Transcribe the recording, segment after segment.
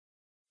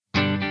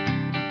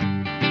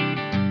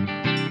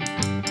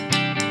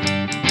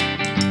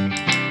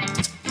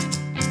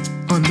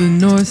On the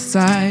north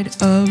side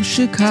of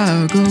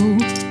Chicago,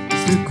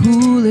 it's the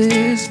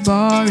coolest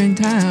bar in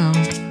town.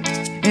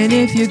 And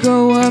if you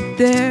go up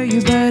there,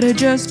 you better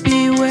just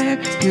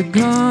beware. You're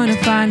gonna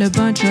find a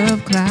bunch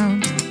of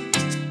clowns.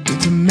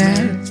 It's a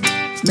mad,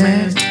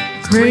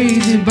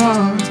 crazy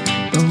bar.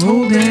 The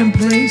whole damn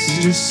place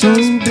is just so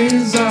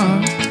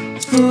bizarre,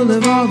 full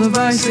of all the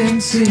vice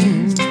and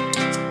sin.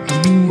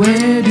 I mean,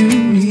 where do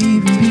we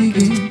even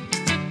begin?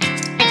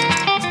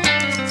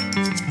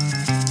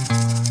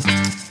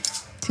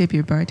 Tip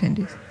your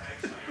bartenders.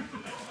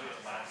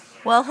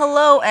 Well,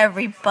 hello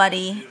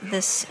everybody.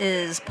 This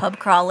is Pub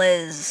Crawl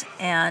Liz,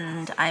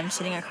 and I'm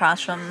sitting across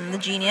from the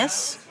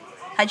Genius.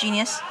 Hi,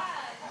 Genius.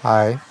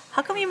 Hi.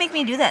 How come you make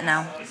me do that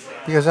now?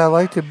 Because I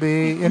like to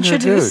be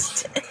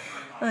introduced.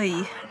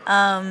 Oy.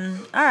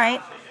 All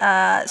right.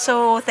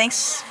 So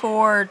thanks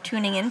for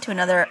tuning in to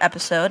another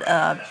episode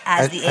of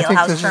As the Ale House Turns. I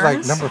think this is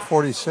like number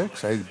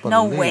 46. I believe.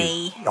 No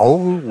way.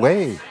 Oh,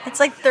 way.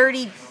 It's like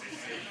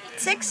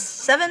 36,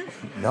 7?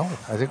 No,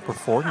 I think we're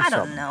 40 I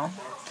something. don't know.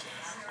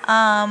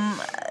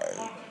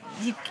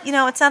 You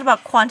know, it's not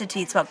about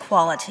quantity, it's about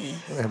quality.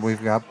 And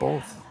we've got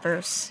both.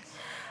 Bruce.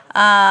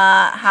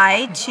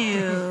 Hi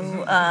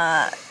to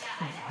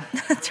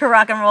to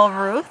Rock and Roll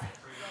Ruth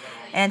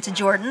and to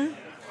Jordan,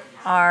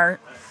 our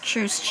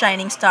true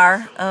shining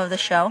star of the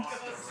show.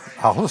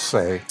 I'll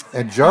say.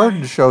 And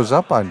Jordan shows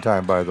up on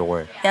time, by the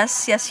way.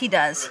 Yes, he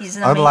does. He's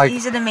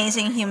an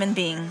amazing human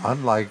being.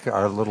 Unlike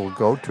our little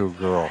go-to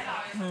girl.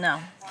 No.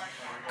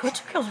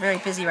 Go-to girl's very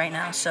busy right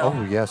now, so...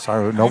 Oh, yes.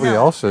 Nobody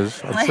else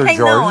is. I'm sure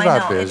Jordan's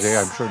not busy.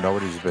 I'm sure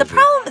nobody's busy. The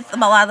problem with a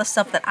lot of the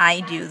stuff that I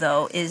do,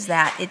 though, is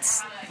that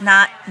it's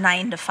not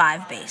 9 to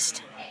 5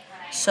 based.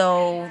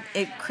 So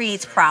it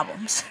creates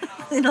problems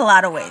in a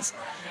lot of ways.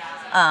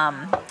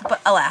 But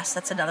alas,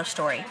 that's another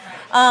story.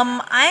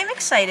 I'm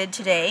excited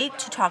today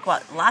to talk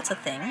about lots of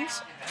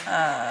things.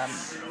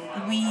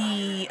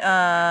 We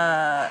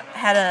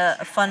had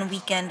a fun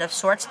weekend of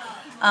sorts.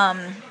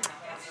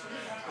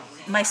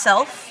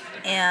 Myself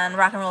and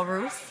Rock and Roll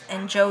Ruth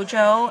and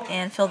JoJo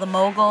and Phil the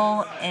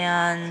Mogul,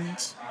 and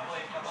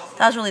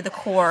that was really the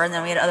core. And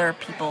then we had other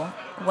people.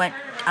 Went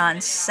on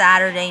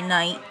Saturday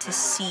night to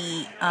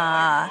see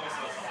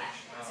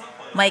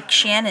Mike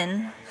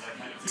Shannon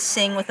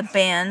sing with a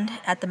band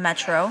at the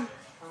Metro,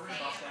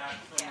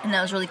 and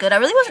that was really good. I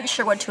really wasn't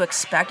sure what to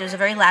expect. It was a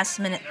very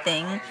last-minute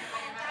thing.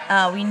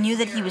 We knew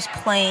that he was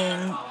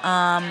playing,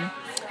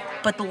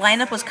 but the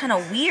lineup was kind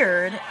of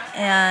weird,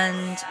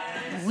 and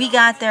we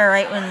got there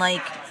right when,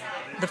 like,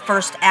 the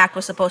first act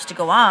was supposed to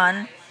go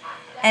on,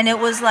 and it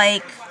was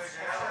like,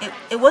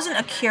 it wasn't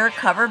a Cure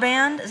cover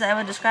band, as I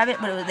would describe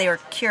it, but they were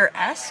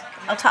Cure-esque.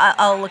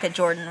 I'll look at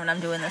Jordan when I'm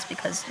doing this,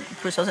 because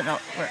Bruce doesn't know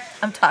what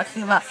I'm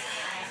talking about.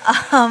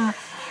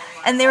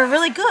 And they were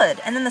really good.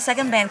 And then the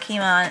second band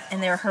came on,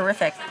 and they were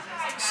horrific.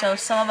 So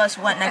some of us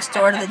went next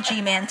door to the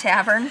G-Man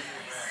Tavern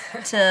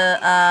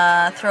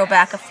to throw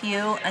back a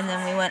few, and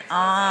then we went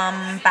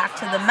back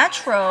to the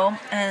Metro,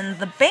 and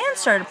the band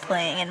started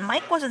playing, and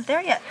Mike wasn't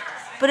there yet.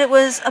 But it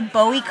was a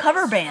Bowie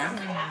cover band,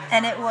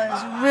 and it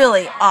was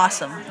really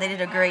awesome. They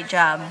did a great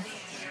job.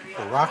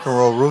 The Rock and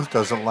Roll Ruth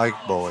doesn't like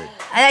Bowie.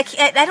 I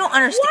don't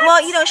understand. What?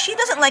 Well, you know, she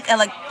doesn't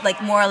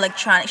like more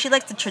electronic. She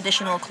likes the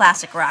traditional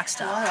classic rock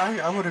stuff. Well,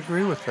 I would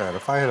agree with that.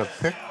 If I had to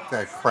pick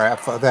that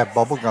crap, that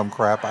bubblegum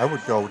crap, I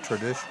would go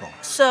traditional.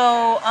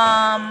 So,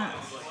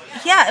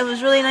 yeah, it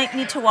was really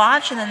neat to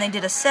watch. And then they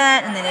did a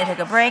set, and then they took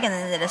a break, and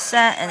then they did a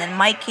set, and then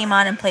Mike came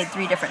on and played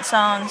 3 different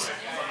songs.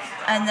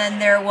 And then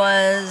there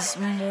was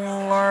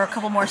a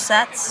couple more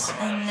sets,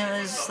 and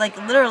it was like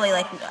literally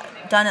like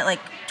done at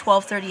like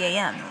 12:30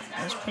 a.m.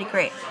 It was pretty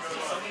great.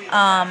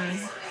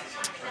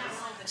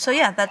 So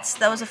yeah, that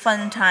was a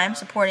fun time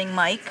supporting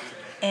Mike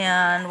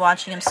and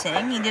watching him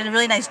sing. He did a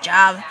really nice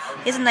job.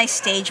 He has a nice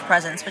stage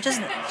presence, which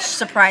isn't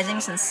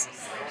surprising since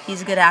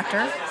he's a good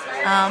actor.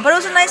 But it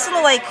was a nice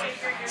little like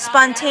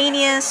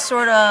spontaneous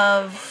sort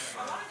of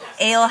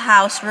ale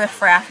house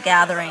riff-raff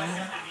gathering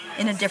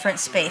in a different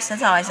space.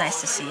 That's always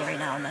nice to see every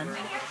now and then.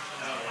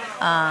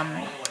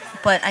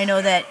 But I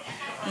know that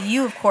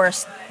you, of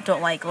course,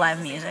 don't like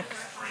live music.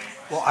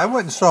 Well, I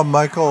went and saw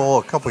Michael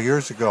a couple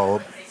years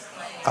ago.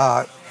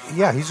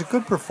 Yeah, he's a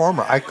good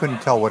performer. I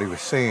couldn't tell what he was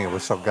singing. It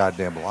was so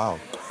goddamn loud.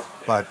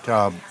 But,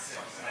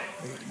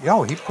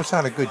 he puts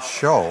on a good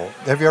show.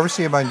 Have you ever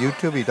seen him on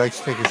YouTube? He likes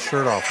to take his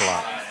shirt off a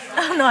lot.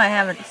 Oh, no, I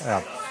haven't.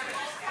 Yeah.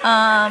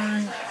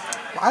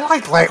 I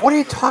like what are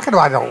you talking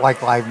about? I don't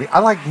like live music. I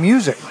like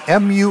music.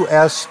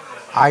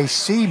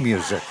 M-U-S-I-C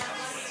music.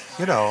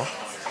 You know,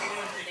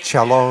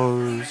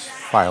 cellos,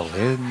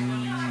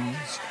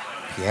 violins,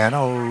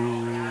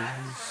 pianos,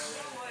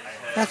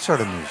 that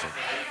sort of music.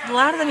 A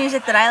lot of the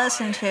music that I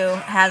listen to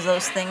has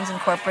those things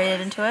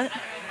incorporated into it,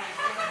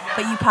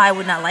 but you probably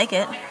would not like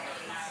it.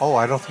 Oh,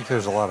 I don't think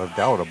there's a lot of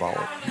doubt about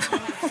it.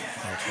 Okay.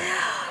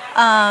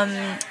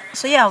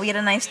 So yeah, we had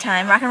a nice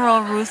time. Rock and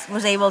Roll Ruth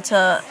was able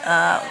to.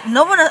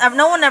 No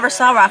one ever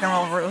saw Rock and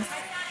Roll Ruth.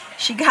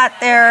 She got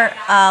there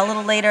a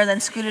little later, then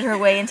scooted her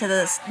way into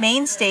the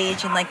main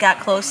stage and got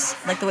close,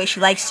 the way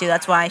she likes to.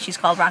 That's why she's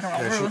called Rock and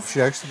Roll Yeah, Ruth.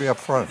 she likes to be up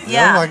front. She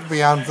Yeah. doesn't like to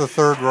be on the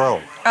third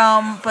row.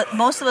 But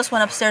most of us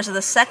went upstairs to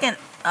the second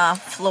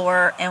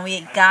floor, and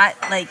we got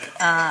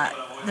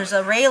there's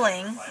a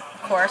railing,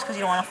 of course, because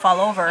you don't want to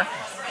fall over,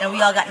 and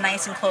we all got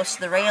nice and close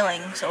to the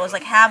railing. So it was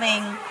like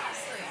having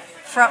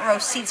front row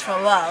seats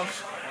from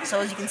above, so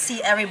as you can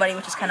see everybody,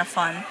 which is kind of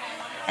fun.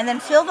 And then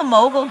Phil the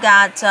Mogul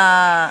got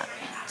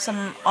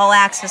some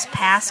all-access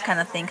pass kind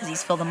of thing because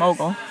he's Phil the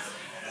Mogul,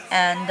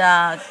 and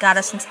got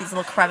us into these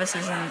little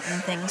crevices and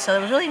things. So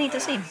it was really neat to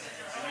see.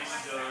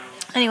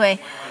 Anyway,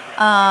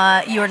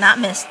 you were not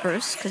missed,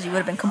 Bruce, because you would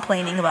have been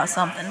complaining about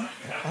something.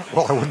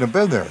 Well, I wouldn't have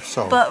been there.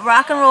 So. But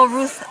Rock and Roll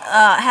Ruth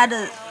had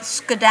to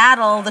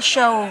skedaddle the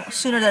show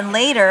sooner than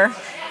later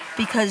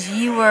because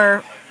you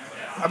were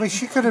I mean,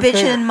 she could have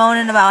bitching and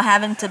moaning about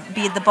having to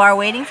be at the bar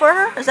waiting for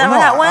her. Is that where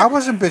that went? I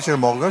wasn't bitching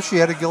and moaning. She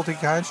had a guilty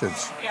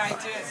conscience. Yeah, I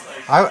did.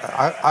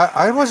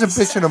 I wasn't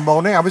bitching and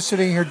moaning. I was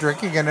sitting here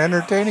drinking and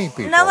entertaining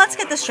people. Now let's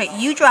get this straight.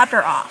 You dropped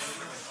her off.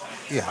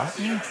 Yeah.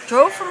 You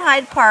drove from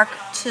Hyde Park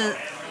to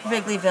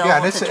Wrigleyville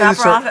Yeah, and to drop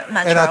her off at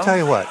Metro. And I'll tell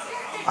you what,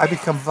 I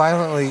become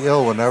violently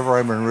ill whenever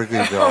I'm in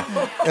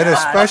Wrigleyville, and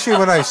especially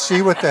when I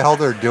see what the hell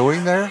they're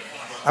doing there.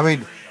 I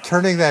mean,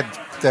 turning that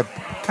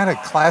kind of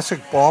classic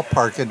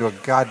ballpark into a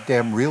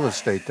goddamn real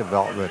estate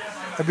development.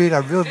 I mean, I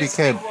really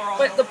became.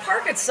 But the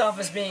park itself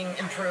is being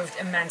improved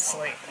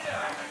immensely.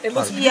 It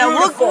looks Yeah,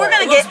 beautiful. we're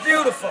gonna it get looks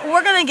beautiful.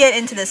 We're gonna get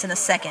into this in a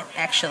second,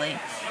 actually.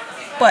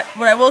 But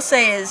what I will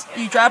say is,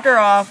 you dropped her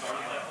off,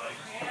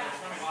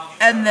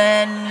 and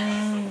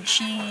then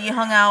she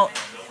hung out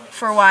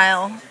for a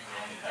while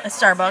at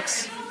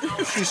Starbucks.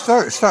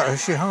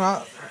 She hung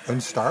out in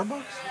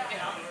Starbucks.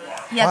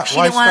 Yeah, Why- she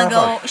why didn't want to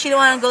go. Starbucks? She didn't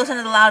want to go listen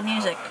to the loud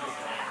music.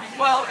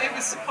 Well, it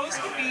was supposed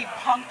to be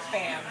punk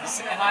bands,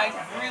 and I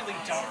really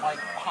don't like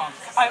punk.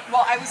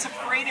 I was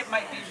afraid it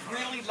might be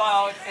really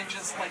loud and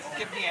just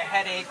give me a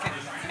headache and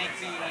make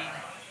me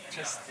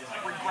just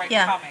regret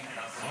coming.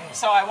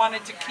 So I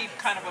wanted to keep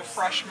kind of a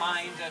fresh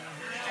mind, and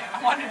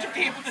I wanted to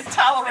be able to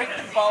tolerate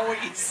the Bowie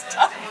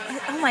stuff.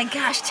 Oh my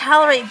gosh,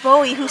 tolerate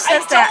Bowie. Who I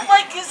says don't that?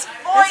 like his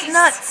voice. That's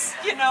nuts.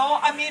 You know,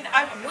 I mean,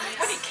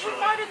 when he came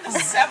out in the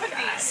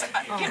 70s,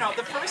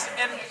 the first,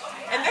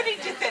 and then he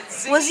did that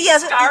Ziggy Was he?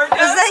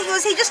 Stardust.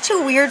 Was he just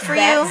too weird for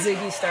That you?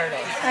 Ziggy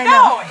Stardust. I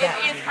know.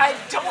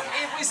 No,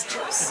 it was too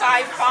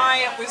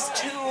sci-fi, it was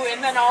too,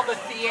 and then all the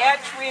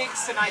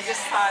theatrics, and I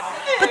just thought,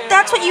 But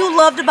that's what you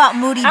loved about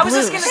Moody I Blues.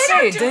 was just gonna They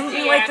don't say, do didn't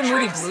you like the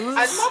Moody theatrics. Blues?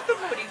 I love the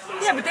Moody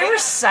Blues. Yeah, but they were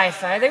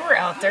sci-fi. They were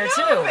out there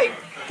too.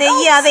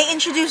 They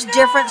introduced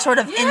different sort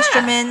of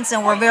instruments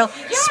and were real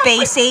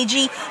space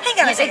agey. Hang on a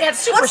Yeah, they second. got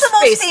super What's the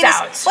most spaced famous?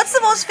 out. What's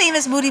the most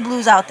famous Moody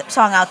Blues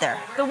song out there?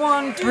 The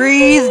one.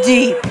 Breathe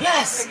Deep.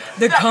 Yes.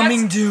 The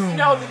Coming Doom.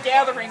 No, the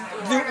Gathering.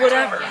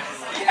 Whatever.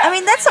 I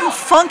mean, that's some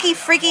funky,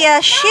 freaky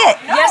ass shit.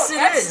 No, Yes, it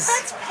that's, is.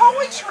 That's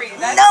poetry.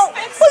 That's, No,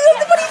 that's, what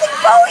do you think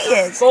Bowie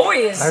is? Bowie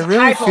is. I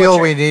really high feel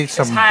poetry. we need It's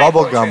some high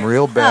bubble poetry. gum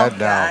real bad Oh,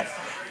 now. God.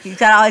 You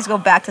gotta always go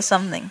back to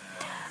something.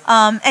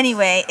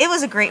 Anyway, it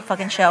was a great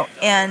fucking show,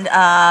 and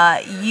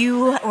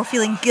you were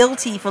feeling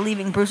guilty for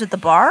leaving Bruce at the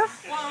bar.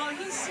 Well,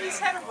 he's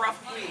had a rough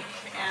week,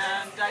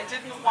 and I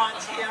didn't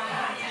want him,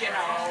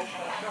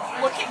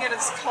 looking at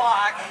his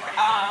clock,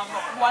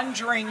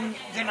 wondering,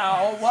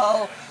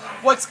 well,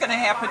 what's going to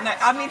happen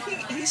next. I mean,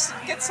 he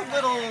gets a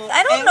little.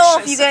 I don't know if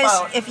anxious you guys,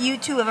 about- if you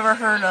two have ever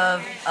heard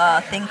of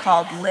a thing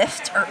called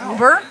Lyft or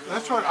Uber.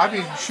 That's what I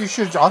mean. She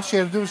should. All she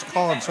had to do was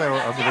call and say,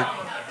 "I'm gonna."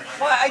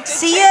 Well, I did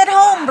See you take at him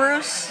home, on-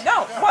 Bruce.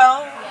 No,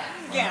 well,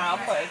 yeah,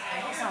 but.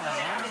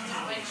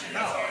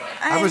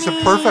 I was a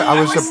mean- perfect. I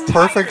was a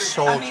perfect tired.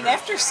 soldier. I mean,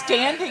 after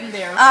standing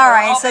there. All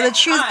right, so the that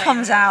truth time,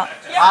 comes out.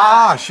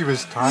 She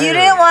was tired. You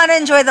didn't want to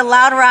enjoy the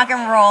loud rock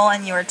and roll,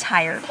 and you were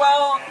tired.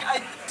 Well,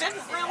 I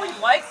didn't really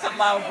like the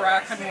loud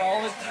rock and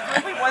roll. It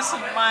really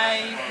wasn't my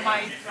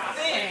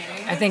thing.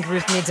 I think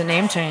Ruth needs a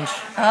name change.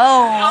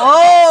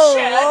 Oh,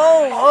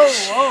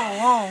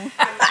 shit.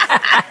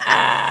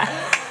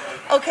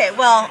 Okay,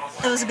 well,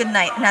 it was a good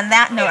night, and on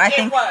that note,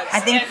 It was. I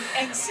think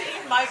and seeing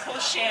Michael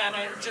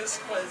Shannon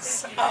just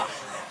was.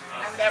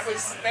 That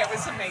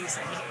was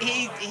amazing.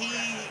 He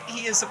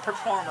is a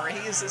performer.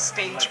 He is a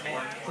stage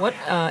man. What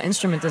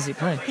instrument does he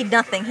play?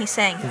 nothing. He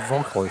sang.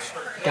 vocalist.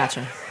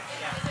 Gotcha.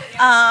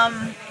 All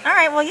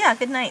right, well, yeah,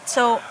 good night.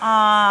 So,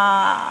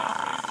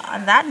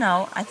 on that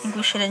note, I think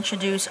we should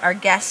introduce our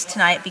guest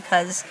tonight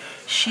because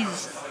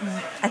she's,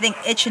 I think,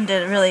 itching to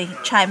really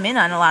chime in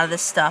on a lot of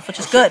this stuff, which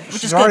is good.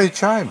 She's already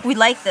chimed. We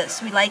like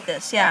this.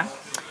 Yeah.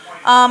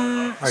 All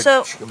right,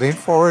 So lean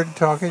forward and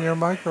talk in your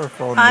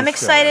microphone. I'm Michelle.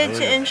 excited There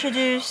we to go.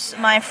 introduce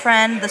my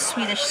friend, the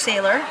Swedish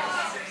sailor.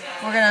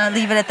 We're gonna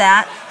leave it at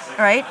that,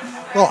 all right?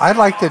 Well, I'd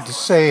like to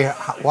say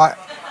what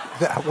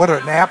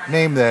an apt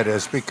name that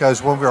is,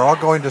 because when we were all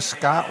going to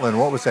Scotland,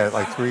 what was that,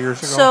 like 3 years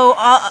ago?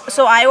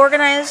 So I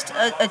organized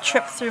a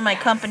trip through my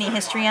company,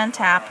 History on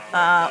Tap,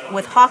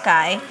 with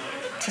Hawkeye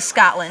to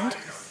Scotland,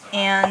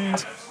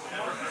 and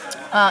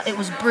it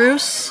was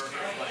Bruce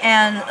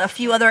and a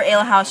few other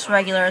Ale House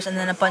regulars, and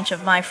then a bunch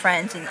of my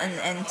friends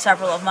and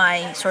several of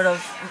my sort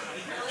of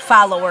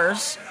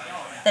followers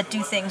that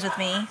do things with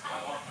me.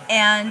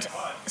 And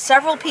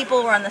several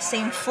people were on the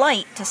same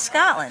flight to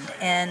Scotland,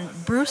 and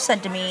Bruce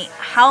said to me,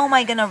 "How am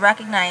I going to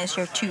recognize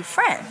your two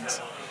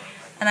friends?"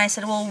 And I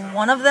said, "Well,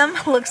 one of them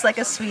looks like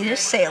a Swedish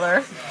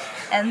sailor,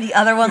 and the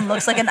other one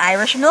looks like an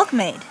Irish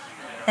milkmaid."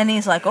 And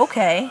he's like,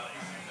 "Okay."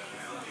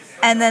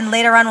 And then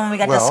later on, when we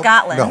got to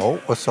Scotland,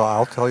 well, so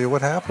I'll tell you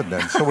what happened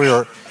then. So we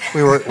were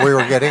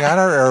getting on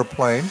our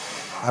airplane.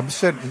 I'm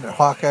sitting,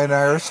 Hawkeye and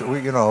I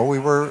we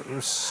were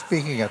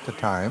speaking at the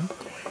time,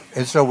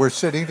 and so we're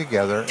sitting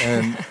together,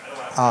 and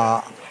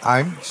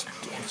I'm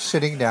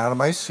sitting down in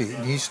my seat,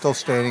 and he's still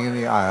standing in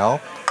the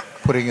aisle,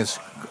 putting his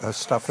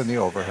stuff in the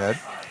overhead,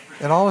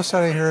 and all of a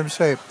sudden I hear him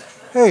say,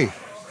 "Hey,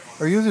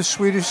 are you the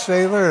Swedish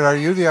sailor, and are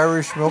you the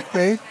Irish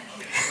milkmaid?"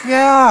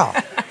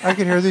 Yeah, I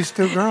can hear these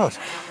two girls.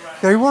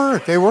 They were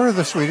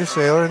the Swedish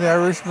sailor and the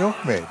Irish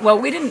milkmaid. Well,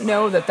 we didn't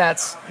know that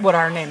that's what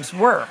our names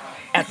were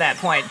at that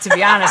point, to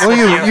be honest Well,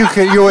 with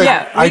you. you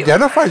had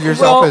identified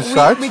yourself as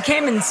such. We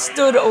came and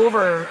stood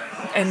over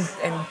and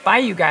by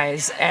you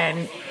guys,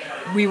 and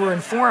we were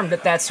informed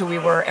that that's who we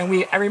were.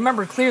 And I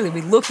remember clearly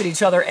we looked at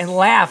each other and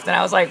laughed, and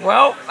I was like,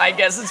 "Well, I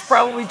guess it's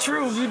probably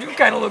true. You do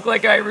kind of look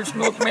like Irish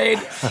milkmaid."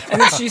 And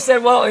then she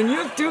said, "Well, and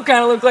you do kind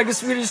of look like a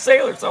Swedish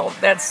sailor." So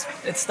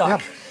it stuck.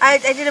 Yep. I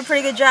did a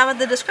pretty good job at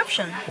the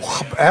description.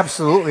 Well,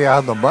 absolutely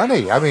on the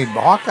money. I mean,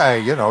 Hawkeye,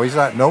 he's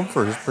not known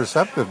for his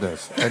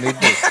perceptiveness, and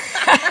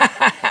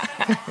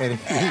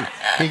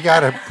he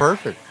got it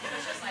perfect.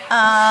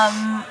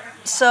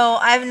 So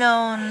I've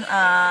known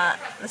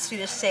the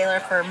Swedish sailor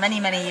for many,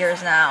 many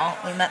years now.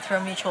 We met through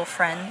a mutual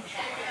friend,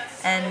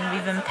 and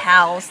we've been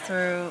pals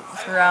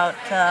throughout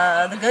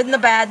the good and the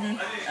bad, and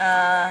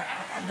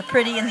the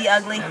pretty and the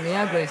ugly. And the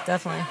ugly,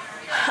 definitely.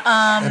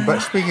 But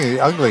speaking of the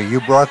ugly,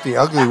 you brought the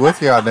ugly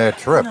with you on that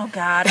trip. Oh,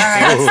 God. All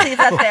right, let's leave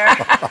that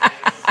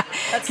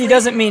there. He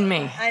doesn't mean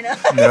me. I know.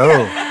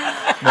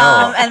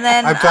 No. And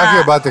then I'm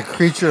talking about the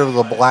creature of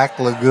the Black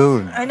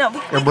Lagoon. I know.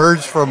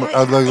 Emerged from the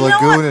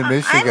lagoon in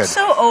Michigan. I'm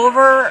so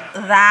over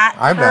that,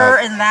 I'm her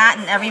not. and that,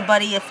 and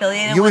everybody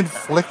affiliated You with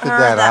inflicted her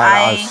that on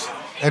I us.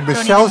 And don't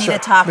Michelle, even need to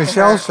talk to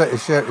Michelle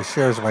her.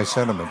 shares my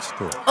sentiments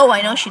too. Oh,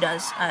 I know she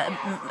does.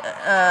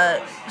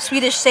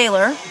 Swedish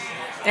sailor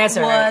That's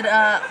all would.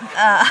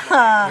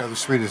 right. The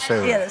Swedish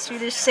sailor. Yeah, the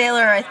Swedish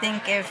sailor. I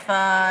think if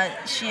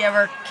she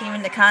ever came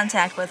into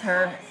contact with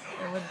her,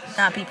 it would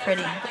not be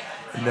pretty.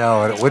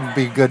 No, and it wouldn't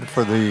be good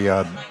for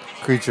the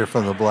creature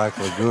from the Black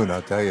Lagoon,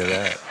 I'll tell you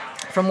that.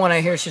 From what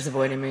I hear, she's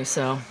avoiding me,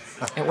 so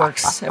it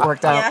works. It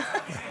worked out. Yeah.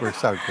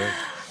 Works out good.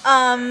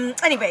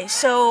 Anyway,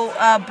 so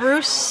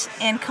Bruce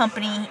and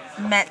company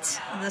met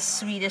the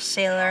Swedish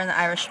sailor and the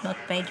Irish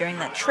milkmaid during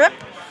that trip.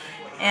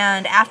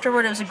 And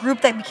afterward, it was a group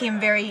that became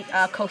very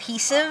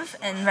cohesive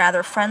and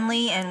rather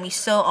friendly, and we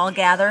still all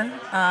gather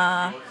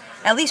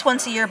at least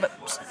once a year, but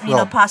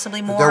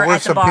possibly more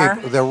at the bar.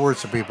 There were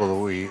some people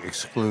that we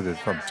excluded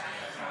from.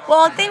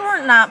 Well, they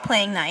were not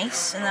playing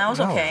nice, and that was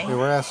okay. They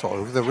were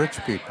assholes. The rich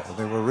people.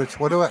 They were rich.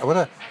 What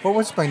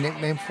was my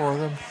nickname for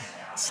them?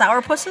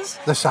 Sourpusses?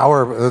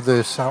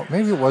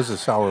 Maybe it was the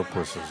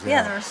sourpusses.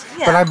 Yeah, there was.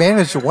 Yeah. But I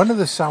managed two of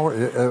the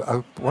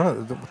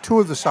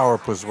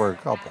sourpusses were a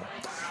couple.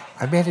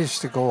 I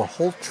managed to go a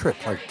whole trip,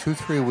 like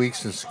 2-3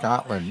 weeks in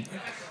Scotland,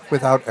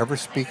 without ever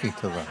speaking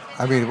to them.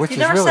 I mean, which You is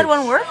never really. said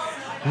one word?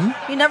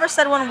 You never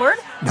said one word?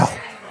 No,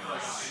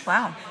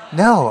 Wow.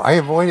 no. I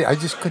avoided. I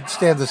just couldn't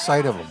stand the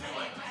sight of them.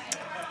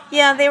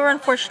 Yeah, they were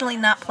unfortunately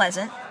not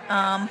pleasant.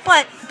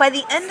 But by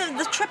the end of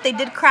the trip, they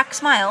did crack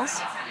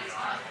smiles.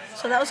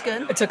 So that was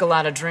good. It took a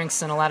lot of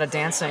drinks and a lot of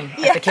dancing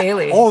Yeah. at the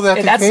Kaylee. Oh,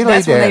 that's that's Kaylee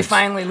when they dance.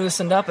 finally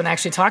loosened up and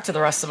actually talked to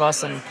the rest of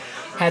us and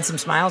had some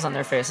smiles on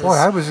their faces. Boy,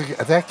 I was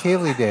at that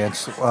Kaylee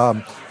dance.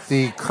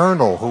 The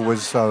colonel who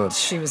was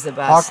She was the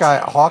best.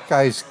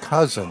 Hawkeye's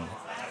cousin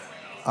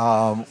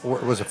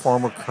was a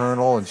former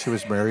colonel, and she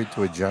was married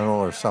to a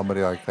general or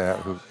somebody like that.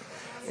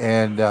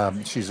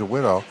 And she's a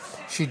widow.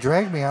 She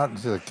dragged me out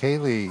into the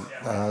Kaylee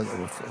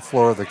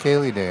floor of the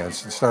Kaylee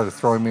dance and started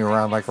throwing me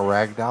around like a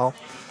rag doll.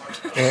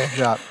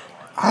 And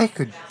I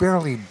could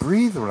barely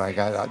breathe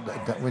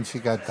when she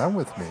got done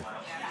with me.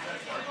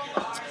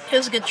 It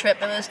was a good trip.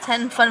 It was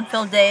 10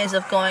 fun-filled days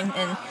of going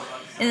in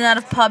and out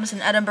of pubs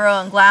in Edinburgh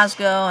and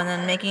Glasgow, and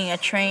then making a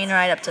train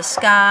ride up to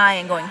Skye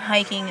and going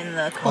hiking in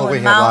the Cullen We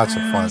had lots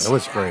Mountains. of fun. It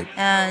was great.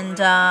 And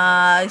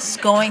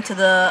going to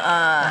the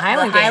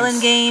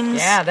Highland Games.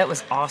 Yeah, that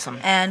was awesome.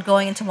 And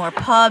going into more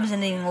pubs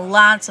and eating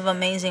lots of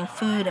amazing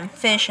food and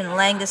fish and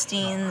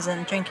langoustines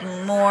and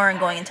drinking more and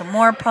going into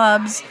more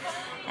pubs.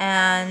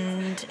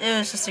 And it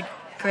was just a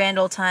grand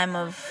old time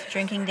of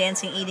drinking,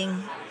 dancing,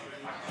 eating.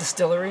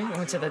 Distillery? We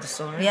went to the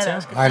distillery. Yeah, too. that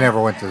was good. I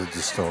never went to the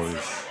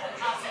distilleries.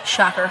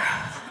 Shocker.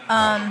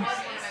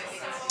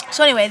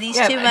 So anyway, these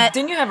two met.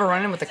 Didn't you have a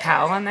run-in with the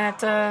cow on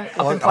that up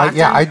in Well,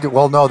 Proctor? I do.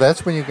 Well, no,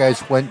 that's when you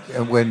guys went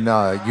when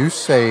you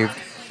saved.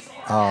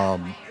 Oh,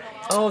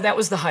 Oh, that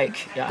was the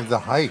hike. Yeah. The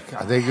hike.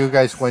 I think you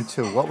guys went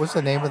to, what was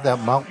the name of that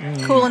mountain?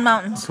 Coolin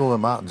Mountains. Coolin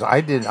Mountains.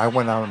 I did. I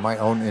went on my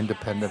own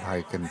independent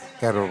hike and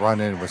had a run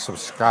in with some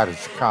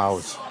Scottish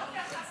cows.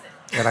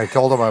 And I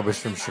told them I was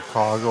from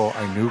Chicago.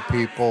 I knew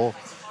people.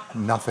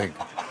 Nothing.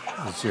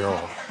 Zero.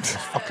 Those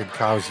fucking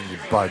cows and you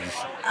budge.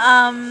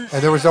 And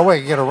there was no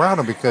way to get around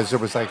them because there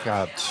was like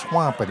a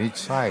swamp on each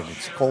side.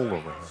 It's cold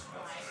over there.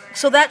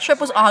 So that trip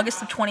was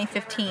August of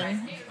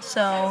 2015.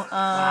 So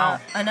Wow.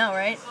 I know,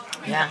 right?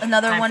 Yeah.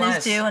 Another time one is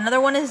flies. due. Another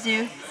one is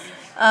due.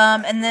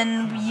 And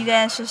then you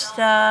guys just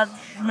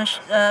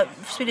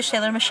Swedish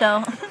Sailor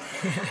Michelle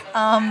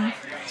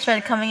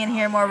started coming in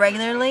here more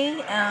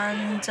regularly,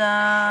 and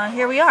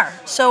here we are.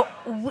 So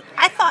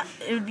I thought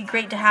it would be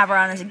great to have her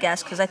on as a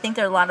guest because I think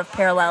there are a lot of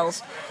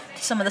parallels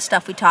to some of the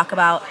stuff we talk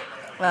about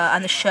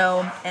on the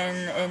show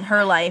and in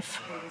her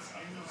life.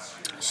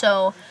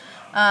 So,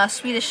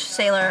 Swedish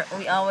Sailor,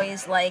 we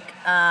always like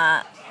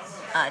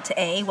to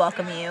A,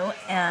 welcome you,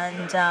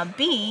 and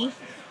B,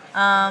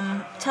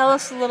 tell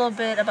us a little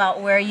bit about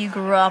where you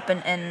grew up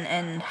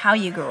and how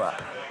you grew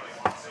up.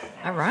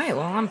 All right.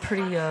 Well, I'm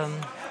pretty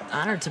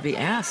honored to be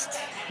asked,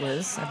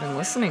 Liz. I've been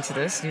listening to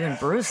this. You and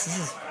Bruce.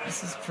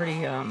 This is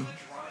pretty.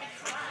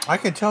 I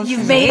can tell You've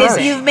she's made impressed.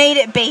 it. You've made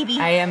it, baby.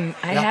 I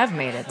have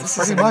made it. This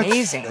is Pretty much.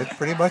 amazing. It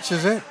pretty much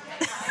is it.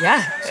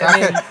 Yeah.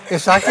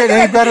 It's not getting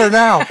any better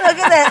now. Look at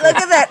that! Look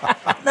at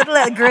that! Look at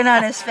that grin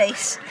on his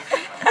face.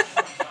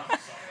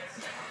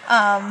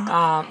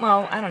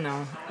 Well, I don't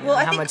know, Well,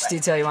 I how think- much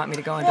detail you want me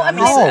to go into. Well, I I'm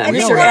mean, just, I I'm think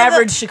just your one of the-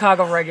 average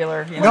Chicago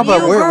regular. You know? No,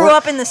 but you we're- grew we're-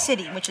 up in the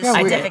city, which is Yeah,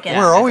 significant.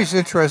 we're always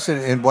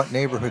interested in what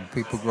neighborhood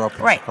people grew up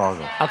in Right.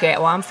 Chicago. Okay,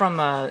 well, I'm from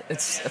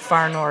it's a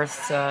far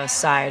north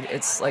side.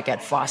 It's like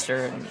at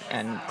Foster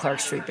and Clark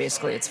Street,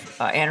 basically. It's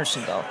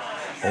Andersonville.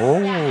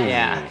 Oh.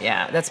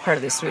 Yeah. That's part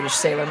of the Swedish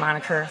Sailor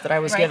moniker that I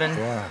was Right. given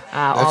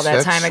Yeah. all that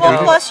That's time Swedish. ago.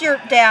 Well, plus your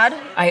dad.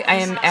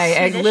 I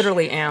Swedish?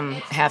 literally am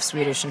half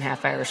Swedish and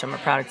half Irish. I'm a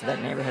product of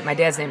that neighborhood. My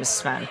dad's name is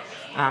Sven.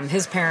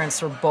 His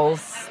parents were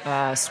both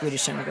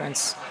Swedish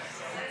immigrants.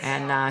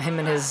 And him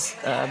and his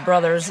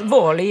brothers,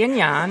 Voli and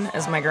Jan,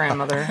 as my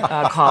grandmother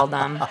called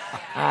them,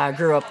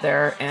 grew up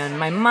there. And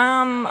my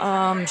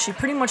mom, she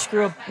pretty much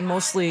grew up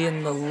mostly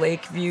in the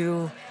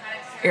Lakeview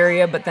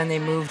area, but then they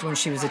moved when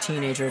she was a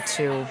teenager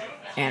to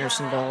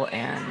Andersonville,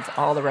 and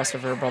all the rest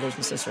of her brothers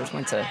and sisters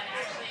went to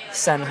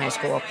Sen High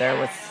School up there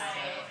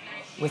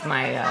with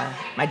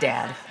my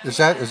dad. Is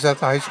that the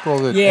high school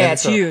that? Yeah,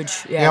 it's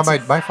huge. Yeah, Yeah,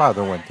 it's- my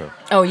father went there.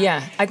 Oh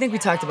yeah, I think we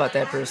talked about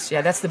that, Bruce.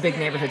 Yeah, that's the big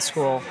neighborhood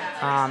school.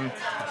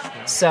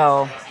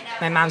 So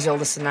my mom's the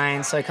oldest of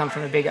 9, so I come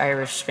from a big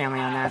Irish family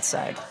on that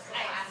side.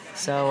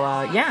 So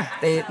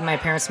my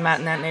parents met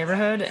in that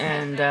neighborhood,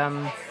 and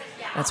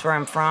that's where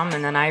I'm from.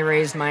 And then I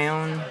raised my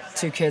own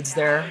 2 kids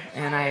there,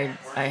 and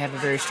I have a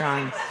very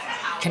strong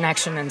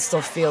connection and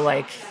still feel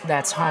like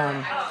that's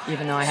home,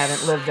 even though I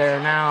haven't lived there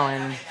now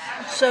in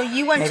So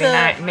you went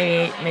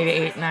maybe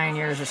 8, 9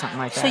 years or something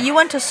like that. So you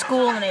went to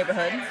school in the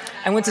neighborhood.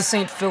 I went to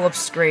St.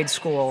 Philip's Grade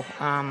School,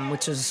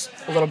 which is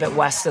a little bit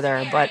west of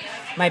there, but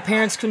my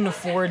parents couldn't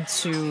afford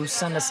to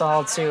send us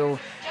all to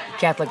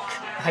Catholic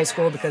high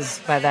school because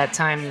by that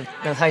time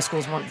the high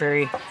schools weren't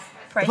the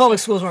Pricey. public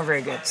schools weren't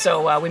very good.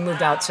 So we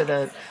moved out to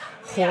the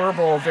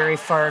horrible, very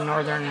far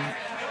northern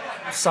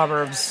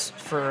suburbs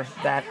for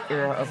that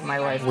era of my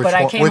life. Which but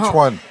I one- came which home.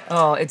 one?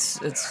 Oh, it's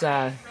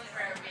a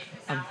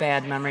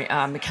bad memory.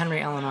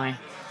 McHenry, Illinois.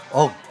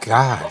 Oh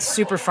God.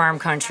 Super farm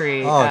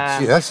country. Oh,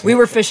 gee, that's we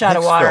were fish out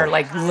of water, Hicksville.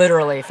 like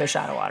literally fish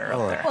out of water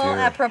Oh, up there. Well,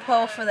 dear.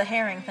 apropos for the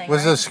herring thing.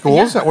 Was right? the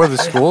schools were the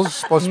schools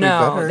supposed to be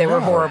No, better? they were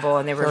No. horrible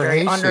and they were They're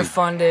very hasty.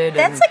 underfunded.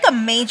 That's and, like a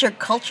major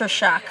culture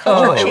shock.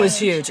 oh, Culture it was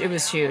change. huge. It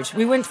was huge.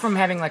 We went from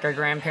having like our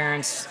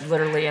grandparents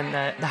literally in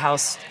the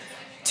house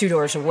 2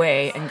 doors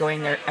away and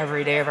going there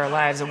every day of our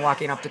lives and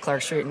walking up to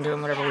Clark Street and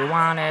doing whatever we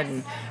wanted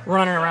and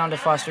running around to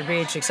Foster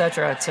Beach,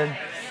 etc. To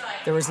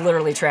there was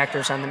literally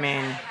tractors on the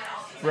main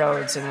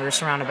roads and we were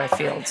surrounded by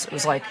fields. It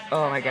was like,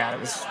 oh my God, it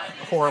was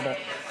horrible.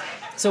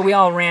 So we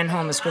all ran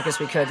home as quick as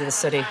we could to the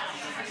city.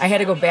 I had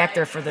to go back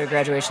there for the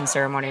graduation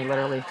ceremony,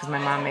 literally, because my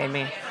mom made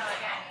me.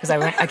 Because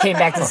I came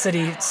back to the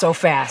city so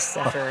fast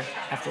after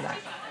that.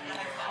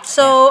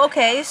 So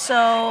okay,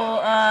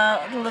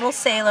 so little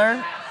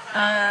sailor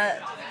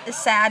is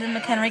sad in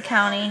McHenry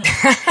County,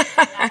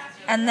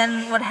 and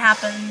then what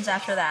happens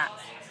after that?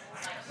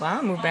 Well,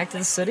 I moved back to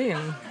the city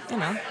and,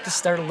 just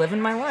started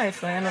living my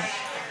life. I ended up,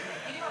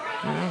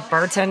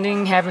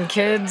 bartending, having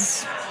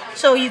kids.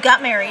 So you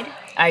got married.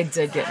 I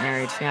did get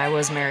married. Yeah, I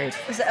was married.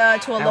 Was it, to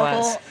a I local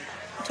was.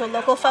 to a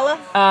local fella?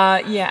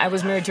 Yeah, I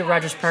was married to a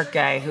Rogers Park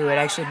guy who had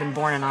actually been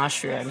born in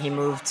Austria, and he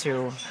moved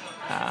to,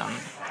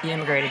 he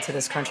immigrated to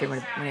this country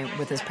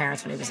with his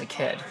parents when he was a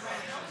kid.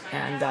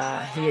 And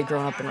he had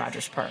grown up in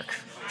Rogers Park.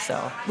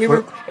 So we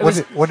were,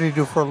 What did he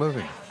do for a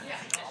living?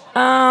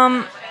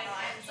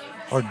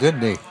 Or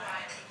didn't he?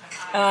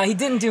 he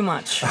didn't do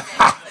much.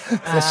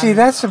 See,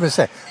 that's a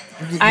mistake.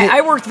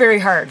 I worked very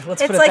hard.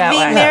 Let's It's put it like that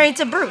being way. married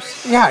to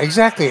Bruce. Yeah,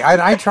 exactly.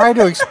 I tried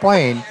to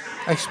explain.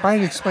 I tried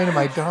to explain to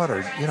my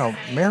daughter.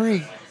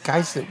 Marry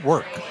guys that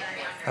work.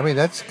 I mean,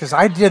 that's because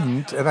I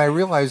didn't, and I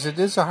realized it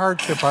is a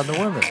hardship on the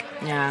women.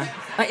 Yeah.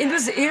 He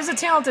was a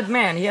talented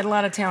man. He had a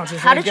lot of talent. He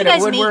was How really did you good at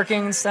guys meet?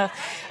 woodworking and stuff.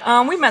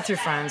 We met through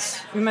friends.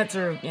 We met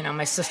through,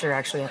 my sister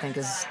actually, I think,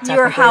 is You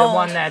were technically how the old?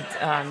 one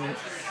that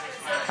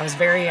I was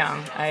very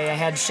young. I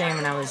had Shane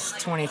when I was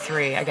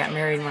 23. I got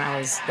married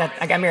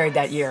I got married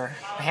that year.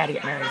 I had to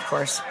get married, of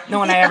course. No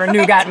one I ever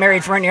knew got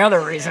married for any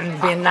other reason,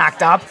 being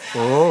knocked up.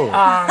 Oh,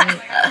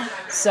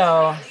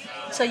 So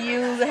So you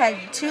had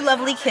 2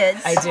 lovely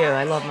kids. I do.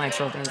 I love my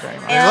children very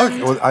much.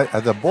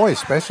 And- the boy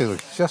especially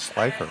looks just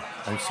like her.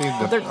 I've seen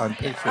them on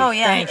pictures. Oh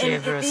yeah. Thank you,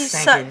 and Bruce. these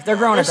Thank you. They're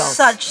grown adults.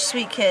 Such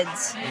sweet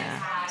kids.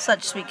 Yeah.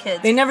 Such sweet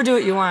kids. They never do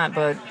what you want,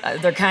 but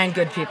they're kind,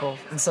 good people,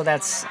 and so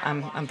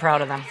I'm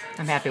proud of them.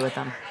 I'm happy with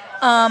them.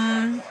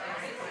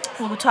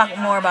 We'll talk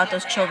more about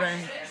those children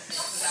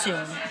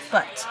soon.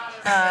 But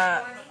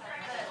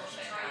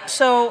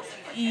so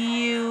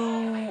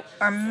you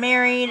are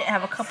married,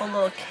 have a couple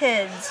little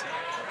kids.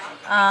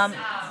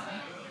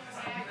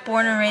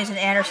 Born and raised in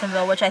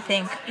Andersonville, which I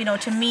think,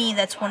 to me,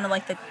 that's one of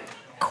like the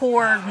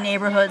core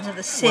neighborhoods of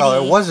the city.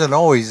 Well, it wasn't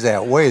always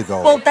that way,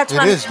 though. Well, that's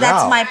It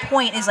now. my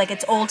point. Is like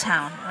it's Old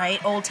Town,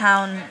 right? Old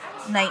Town,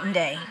 night and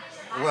day.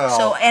 Well,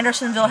 So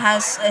Andersonville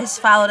has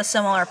followed a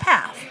similar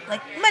path,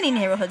 like many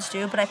neighborhoods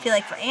do. But I feel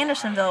like for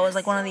Andersonville, it was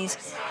like one of these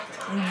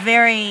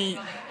very,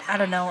 I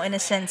don't know, in a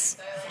sense,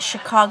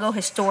 Chicago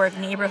historic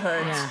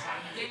neighborhoods. Yeah,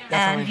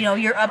 And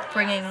definitely. your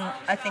upbringing,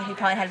 I think we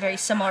probably had very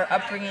similar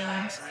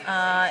upbringings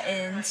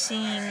in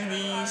seeing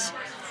these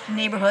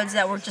neighborhoods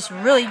that were just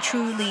really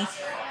truly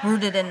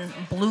rooted in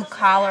blue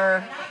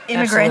collar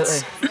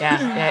immigrants. Absolutely.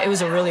 Yeah, it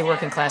was a really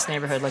working class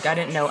neighborhood. Like I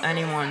didn't know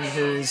anyone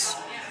whose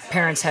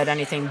parents had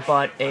anything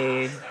but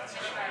a,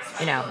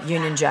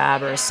 union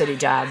job or a city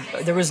job.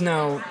 I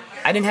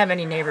didn't have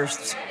any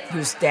neighbors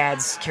whose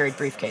dads carried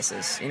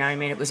briefcases. You know what I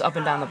mean? It was up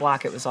and down the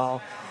block. It was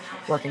all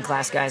working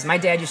class guys. My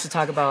dad used to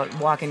talk about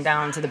walking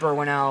down to the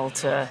Burwell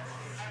to,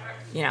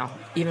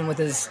 even with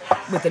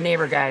the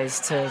neighbor guys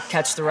to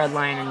catch the red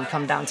line and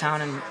come downtown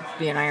and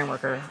be an iron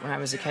worker when I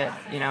was a kid.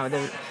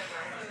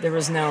 There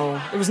was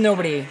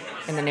nobody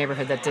in the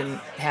neighborhood that didn't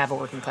have a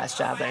working class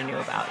job that I knew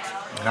about.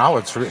 now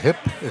it's hip.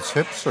 It's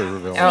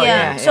hipsterville. Oh,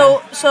 yeah.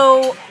 yeah.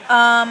 So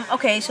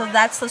okay. So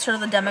that's the sort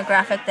of the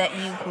demographic that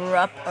you grew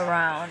up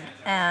around,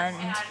 and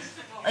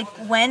like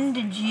when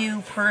did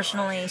you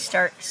personally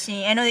start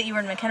seeing? I know that you were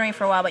in McHenry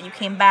for a while, but you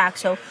came back.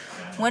 So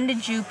when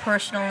did you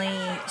personally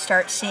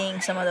start seeing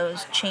some of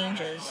those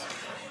changes?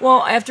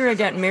 Well, after I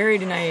got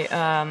married and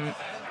I,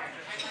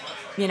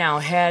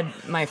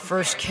 had my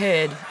first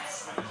kid.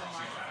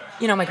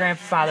 My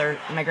grandfather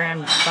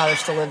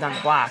still lived on the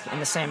block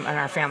in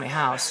our family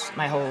house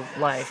my whole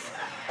life.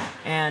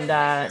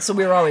 And so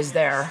we were always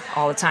there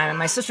all the time. And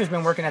my sister's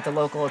been working at the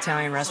local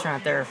Italian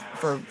restaurant there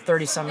for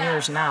 30-some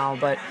years now,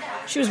 but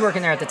she was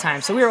working there at the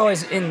time. So we were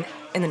always in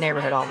the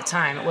neighborhood all the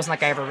time. It wasn't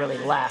like I ever really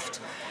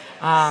left.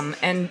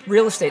 And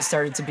real estate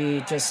started to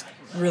be just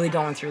really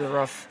going through the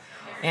roof.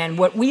 And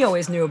what we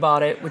always knew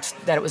about it,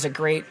 that it was a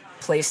great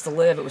place to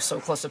live. It was so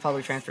close to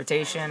public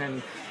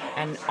transportation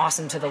and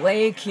awesome to the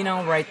lake,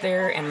 right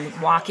there.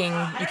 And walking,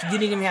 you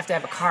didn't even have to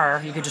have a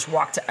car. You could just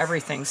walk to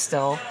everything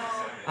still.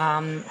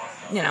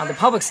 The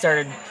public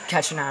started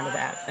catching on to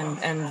that,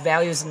 and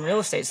values in real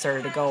estate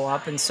started to go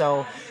up. And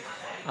so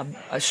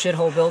a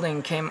shithole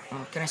building came.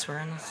 Oh, can I swear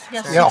on this?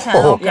 Yes, Sorry. Yeah. you can.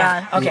 Oh,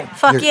 Yeah, God. okay.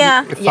 Fuck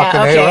yeah. You Yeah,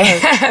 fucking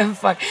okay. A,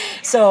 Fuck.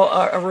 So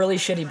a really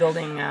shitty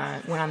building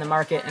went on the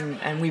market,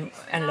 and we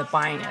ended up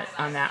buying it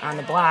on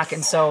the block.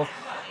 And so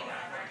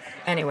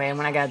anyway,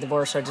 when I got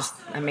divorced,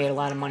 I made a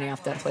lot of money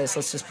off that place.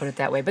 Let's just put it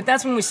that way. But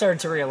that's when we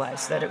started to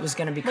realize that it was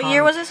going to become. What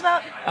year was this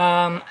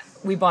about?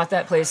 We bought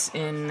that place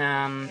in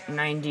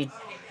 '93.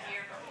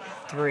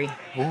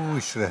 Ooh, we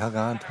should have hung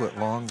on to it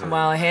longer.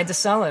 Well, I had to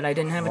sell it. I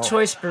didn't have a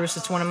choice, Bruce.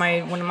 It's one of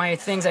my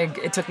things.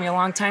 It took me a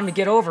long time to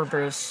get over,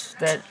 Bruce.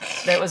 That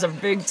was a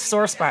big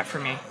sore spot for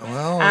me.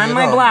 Well, on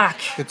my block.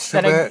 It's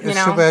too that bad. I,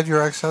 It's too bad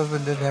your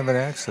ex-husband didn't have an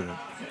accident.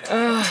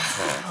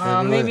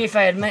 Maybe if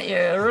I had met you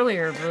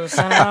earlier, Bruce.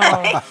 I don't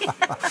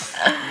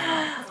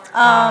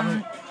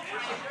know.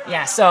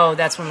 Yeah, so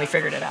that's when we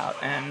figured it out.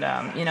 And,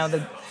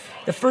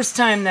 the first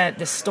time that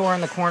the store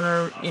on the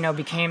corner,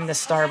 became the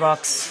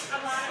Starbucks,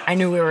 I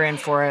knew we were in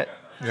for it.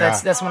 Yeah.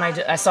 That's when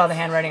I saw the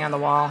handwriting on the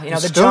wall. The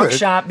still- junk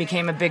shop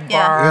became a big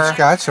Yeah. bar. It's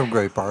got some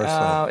great bars.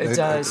 Oh, though. it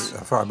does.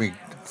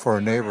 For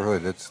a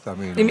neighborhood,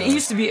 It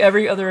used to be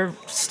every other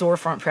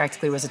storefront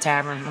practically was a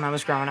tavern when I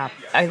was growing up.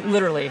 I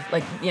literally,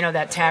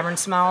 that tavern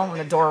smell when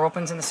the door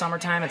opens in the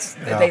summertime.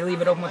 They leave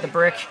it open with a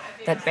brick.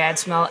 That bad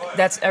smell.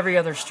 That's every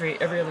other street,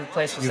 every other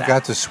place was You've that.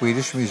 got the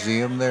Swedish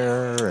Museum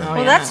there. And Oh, Well,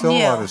 yeah. that's still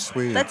new. a lot of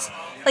Swedish. That's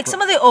like some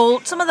of the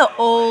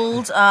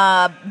old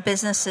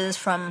businesses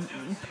from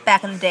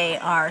back in the day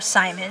are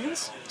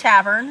Simon's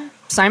Tavern.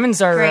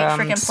 Simon's are Great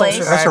frickin' Soul place.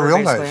 That's a Survivor, real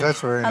basically. nice.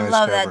 That's a very I nice.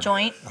 love that tavern.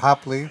 joint.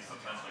 Hopleaf.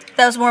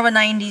 That was more of a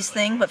 '90s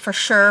thing, but for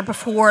sure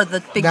before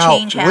the big Now,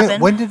 change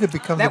happened. when did it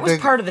become That the was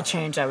big? part of the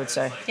change, I would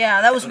say.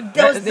 Yeah, that's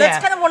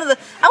yeah. kind of one of the.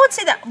 I would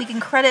say that we can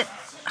credit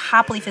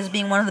Hopleaf as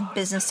being one of the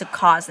business to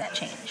cause that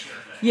change.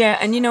 Yeah,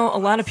 and a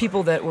lot of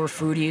people that were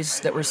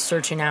foodies that were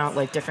searching out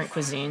like different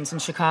cuisines in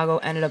Chicago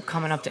ended up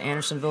coming up to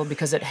Andersonville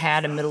because it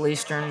had a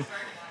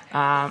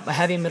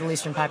heavy Middle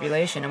Eastern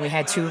population, and we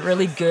had 2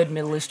 really good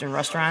Middle Eastern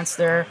restaurants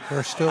there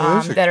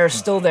that are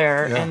still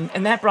there, Yeah.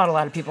 and that brought a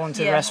lot of people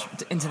into Yeah.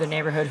 into the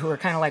neighborhood who were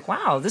kind of like,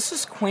 wow, this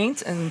is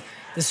quaint, and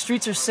the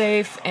streets are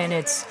safe, and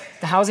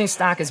the housing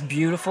stock is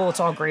beautiful. It's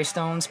all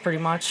graystones, pretty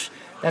much.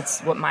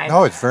 That's what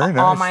it's very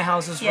all nice. my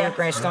houses Yeah. were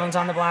graystones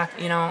on the block,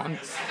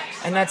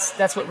 and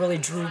that's what really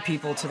drew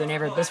people to the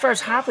neighborhood. But as far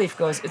as Hopleaf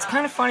goes, it's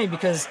kind of funny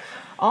because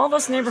all of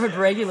us neighborhood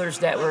regulars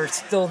that were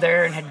still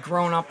there and had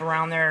grown up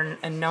around there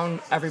and known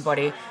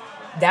everybody,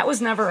 that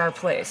was never our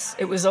place.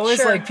 It was always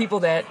Sure. like people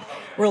that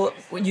were,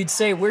 you'd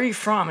say, where are you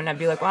from? And I'd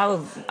be like,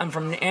 well, I'm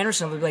from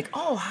Anderson. They'd be like,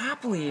 oh,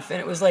 Hopleaf. And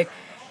it was like,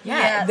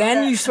 Yeah,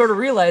 then that- you sort of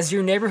realize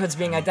your neighborhood's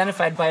being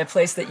identified by a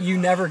place that you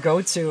never go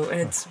to,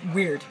 and it's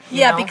weird. you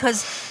Yeah, know?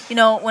 because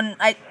when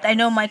I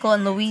know Michael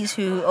and Louise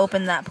who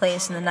opened that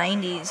place in the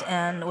 '90s,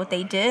 and what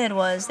they did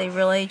was they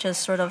really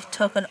just sort of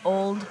took an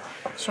old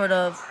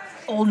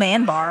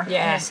man bar. in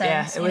Yeah, a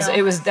sense,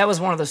 that was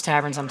one of those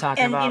taverns I'm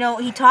talking And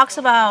about. he talks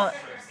about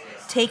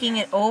taking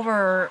it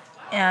over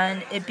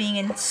and it being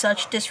in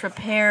such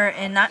disrepair,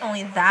 and not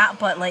only that,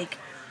 but like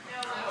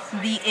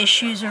the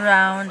issues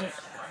around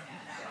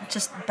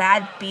just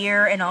bad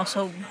beer and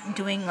also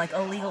doing like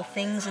illegal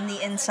things in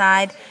the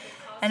inside.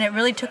 And it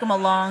really took him a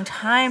long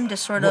time to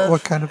sort of,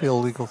 What kind of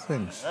illegal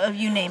things?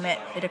 you name it,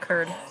 it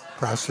occurred.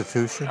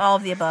 Prostitution? All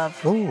of the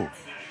above. Oh,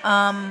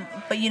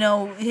 But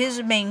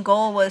his main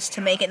goal was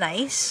to make it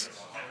nice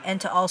and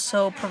to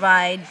also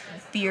provide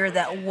beer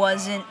that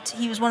wasn't.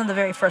 He was one of the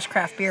very first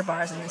craft beer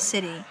bars in the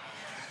city,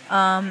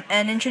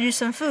 and introduce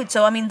some food.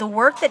 So I mean, the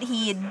work that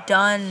he had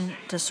done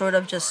to sort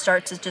of just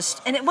start to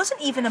just, and it wasn't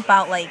even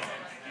about like,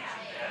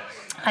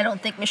 I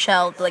don't think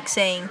Michelle like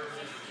saying,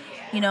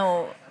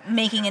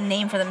 making a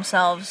name for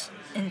themselves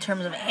in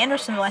terms of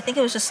Andersonville. I think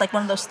it was just like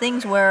one of those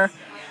things where,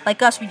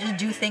 like us, we just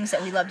do things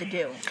that we love to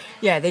do.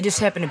 Yeah, they just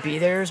happened to be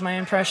there, is my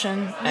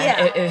impression. And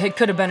Yeah. it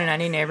could have been in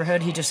any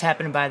neighborhood. He just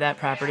happened to buy that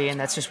property, and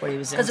that's just what he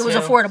was into. Because it was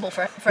affordable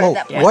for well,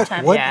 that point what in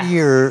time. what Yeah.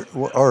 year,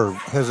 or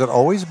has it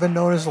always been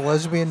known as a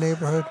lesbian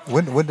neighborhood?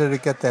 When did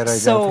it get that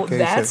So identification?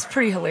 that's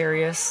pretty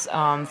hilarious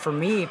for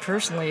me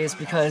personally, is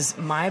because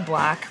my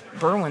block,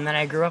 Berwyn, that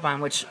I grew up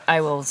on, which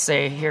I will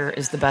say here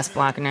is the best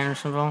block in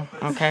Andersonville,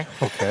 okay?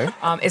 Okay.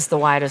 It's the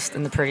widest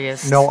and the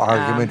prettiest. No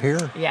argument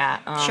here. Yeah.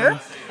 Sure.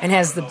 And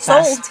has the Sold.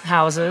 best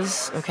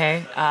houses,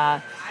 okay?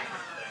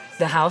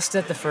 The house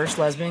that the first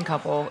lesbian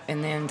couple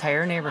in the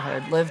entire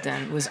neighborhood lived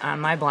in was on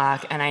my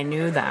block, and I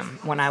knew them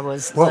when I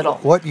was little.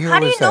 What year How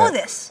do was you know that?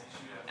 this?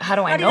 How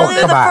do I How do you know know that?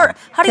 they were the come on. first?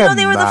 How do you know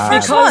they were the Come on.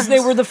 first Because ones? they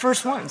were the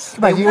first ones.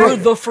 on, They you were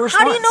got- the first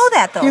How do ones. you know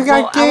that though? You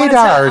got Well, I wanna gaydar.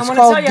 tell- It's I wanna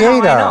called tell you how I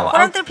know. gaydar.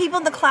 Weren't there people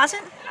in the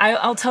closet?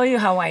 I'll tell you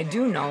how I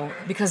do know,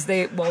 because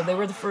they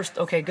were the first.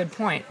 Okay, good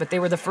point. But they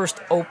were the first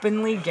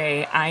openly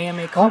gay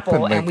IMA couple,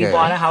 Openly and we gay,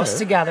 bought a house okay.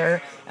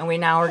 together, and we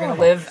now are going to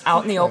live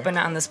out in the open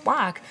on this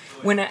block.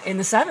 When in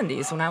the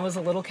 '70s, when I was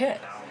a little kid.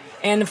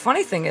 And the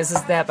funny thing is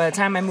that by the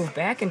time I moved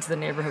back into the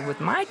neighborhood with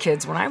my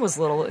kids when I was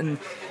little in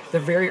the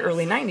very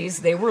early '90s,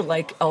 they were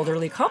like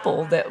elderly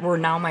couple that were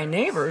now my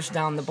neighbors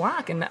down the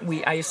block, and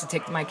I used to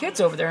take my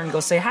kids over there and go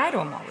say hi to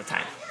them all the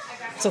time.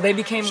 So they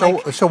became So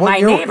my what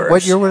year? neighbors.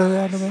 What year was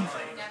that again?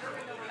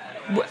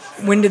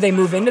 When did they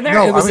move into there?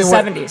 No, It was I mean, the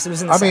what- '70s. It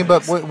was in the I mean,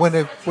 but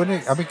 70s. when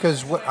it,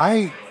 because what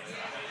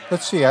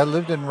let's see, I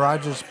lived in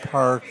Rogers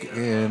Park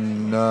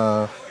in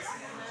the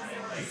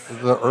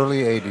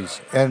early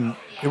 '80s, and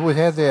it would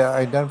have the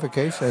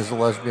identification as a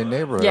lesbian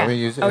neighborhood. Yeah. I mean,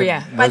 you, Oh,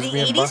 yeah. By the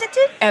lesbian 80s bar- it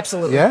did?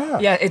 Absolutely. Yeah.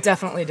 Yeah, it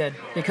definitely did.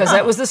 Because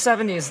that was the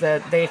 '70s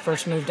that they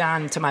first moved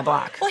on to my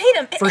block. Well,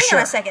 hang For on sure.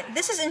 a second.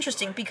 This is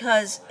interesting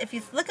because if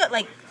you look at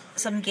like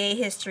some gay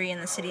history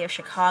in the city of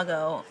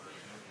Chicago,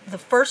 the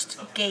first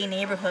gay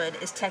neighborhood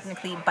is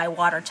technically by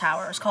Water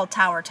Tower. It's called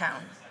Tower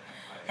Town.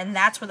 And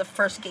that's where the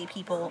first gay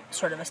people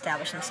sort of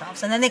established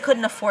themselves. And then they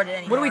couldn't afford it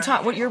anymore.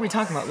 What year are we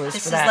talking about, Liz?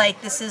 This for is that?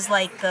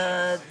 like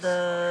the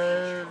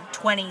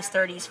 20s,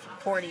 30s,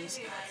 40s.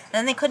 And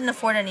then they couldn't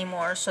afford it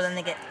anymore, so then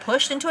they get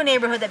pushed into a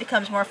neighborhood that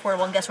becomes more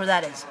affordable. And guess where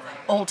that is?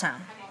 Old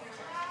Town.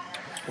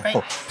 Right?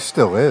 Oh,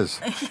 still is.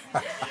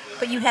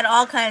 But you had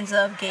all kinds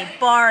of gay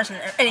bars and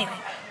anyway.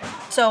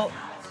 So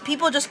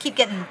people just keep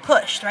getting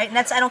pushed, right? And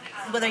that's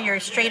whether you're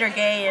straight or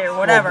gay or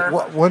whatever.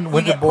 Well, when you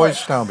did get Boys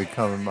pushed. Town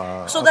become?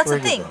 So that's the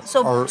Wrigleyville? thing.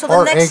 So the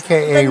or next-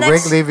 AKA the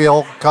next-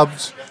 Wrigleyville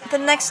Cubs. The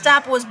next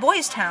stop was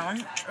Boys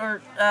Town,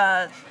 or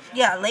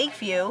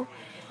Lakeview,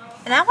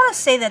 and I want to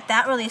say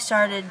that really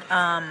started.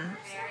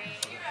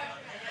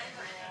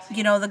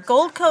 The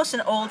Gold Coast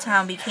and Old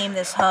Town became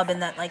this hub,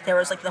 and that like there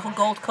was like the whole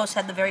Gold Coast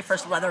had the very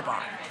first leather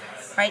bar,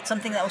 right?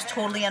 Something that was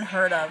totally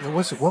unheard of.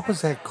 What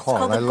was that called?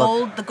 Called I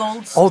love- the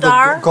Gold Oh,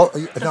 Star.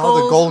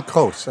 the Gold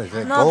Coast. I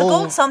think. No, the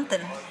Gold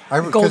something.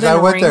 Because Golden I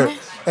went there, ring?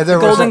 and there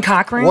The was golden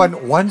cock ring?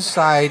 One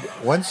side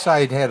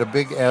had a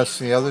big S,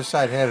 and the other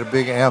side had a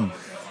big M.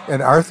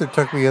 And Arthur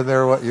took me in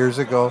there years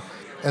ago,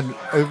 And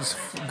it was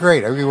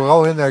great. I mean, we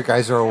go in there,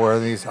 guys are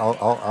wearing these,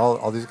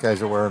 all these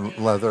guys are wearing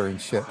leather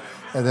and shit.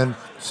 And then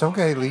some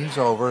guy leans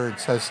over and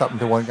says something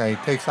to one guy. He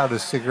takes out a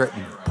cigarette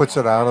and puts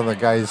it out on the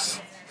guy's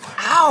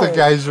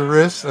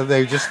wrist, and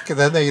they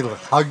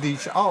hugged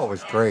each. Oh, it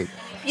was great.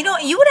 You know,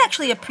 you would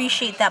actually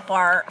appreciate that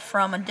bar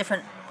from a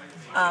different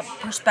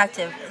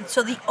perspective.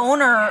 So the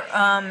owner,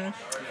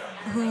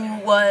 who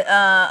was,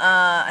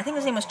 I think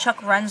his name was Chuck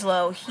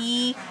Renslow.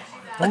 He,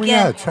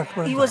 Chuck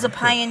Renslow. He was a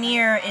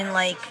pioneer in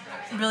like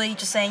really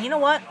just saying, you know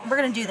what, we're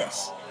gonna do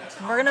this.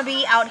 We're gonna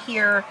be out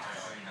here,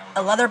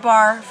 a leather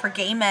bar for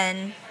gay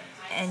men,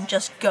 and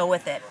just go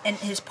with it. And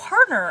his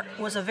partner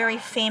was a very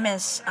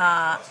famous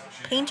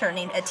painter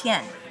named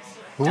Etienne.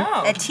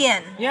 Oh.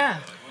 Etienne.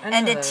 Yeah.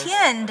 And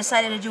Etienne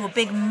decided to do a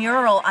big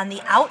mural on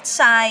the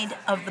outside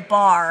of the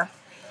bar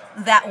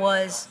that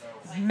was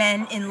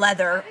men in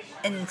leather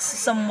and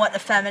somewhat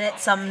effeminate,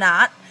 some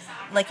not,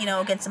 like, you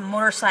know, against a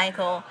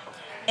motorcycle.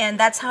 And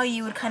that's how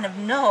you would kind of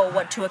know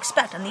what to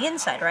expect on the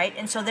inside, right?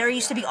 And so there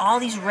used to be all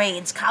these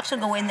raids. Cops would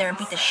go in there and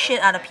beat the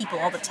shit out of people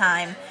all the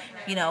time,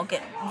 you know,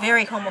 get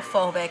very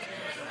homophobic.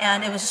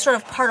 And it was sort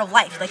of part of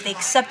life. Like, they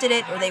accepted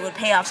it, or they would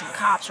pay off some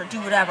cops or do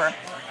whatever.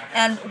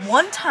 And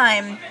one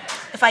time,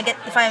 if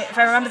I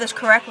remember this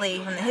correctly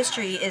from the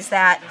history, is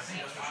that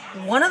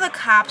one of the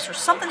cops, or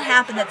something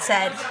happened that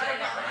said,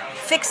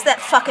 fix that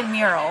fucking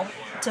mural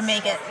to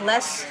make it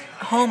less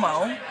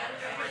homo,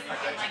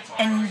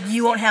 and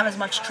you won't have as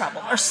much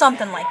trouble, or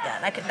something like that.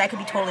 That could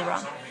be totally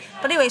wrong.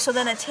 But anyway, so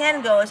then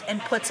Etienne goes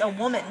and puts a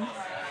woman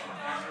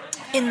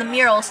in the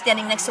mural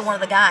standing next to one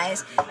of the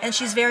guys, and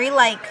she's very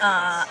like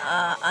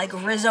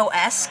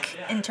Rizzo-esque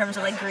in terms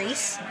of like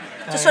Grease.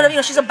 Just sort of, you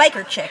know, she's a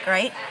biker chick,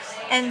 right?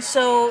 And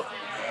so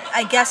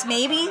I guess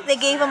maybe they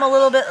gave him a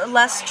little bit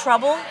less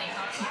trouble,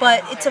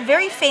 but it's a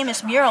very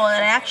famous mural,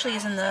 and it actually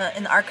is in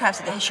the archives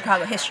of the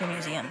Chicago History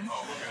Museum.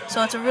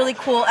 So it's a really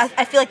cool.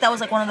 I feel like that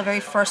was like one of the very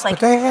first like.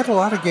 But they had a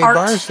lot of gay art.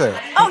 bars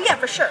there. Oh yeah,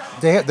 for sure.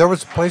 There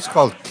was a place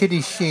called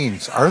Kitty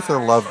Sheen's.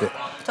 Arthur loved it.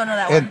 Don't know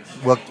that And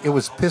one. well, it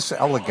was piss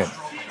elegant.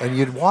 And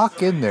you'd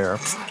walk in there,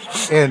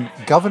 and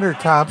Governor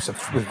Thompson,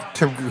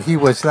 he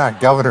was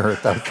not governor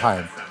at that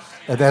time.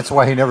 And that's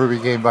why he never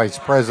became vice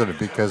president,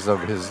 because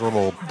of his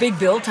little... Big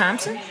Bill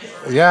Thompson?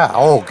 Yeah,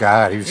 oh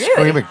God, he was Really?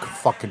 screaming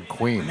fucking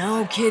Queen.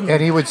 No kidding.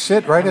 And he would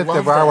sit right at the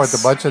love bar this.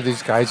 with a bunch of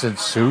these guys in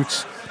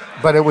suits.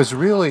 But it was,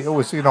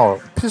 you know,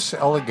 a piss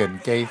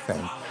elegant gay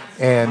thing.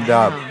 And,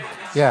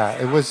 yeah,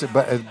 it was,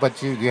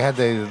 but you had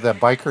the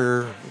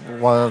biker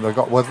one.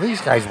 Well,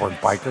 these guys weren't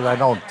bikers. I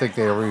don't think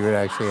they ever even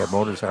actually had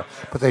motorcycles.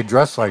 But they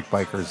dressed like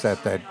bikers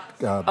at that...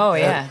 they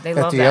at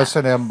love the that.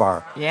 S&M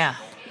bar. Yeah,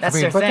 that's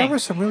but their there thing. were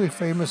some really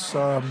famous.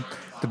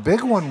 The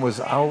big one was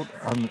out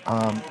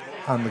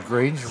on the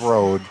Grange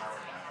Road,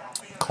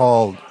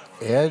 called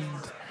Ed.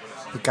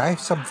 The guy,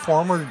 some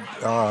former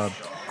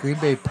Green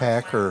Bay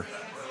Packer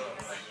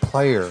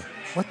player.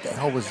 What the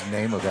hell was the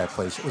name of that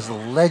place? It was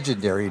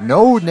legendary.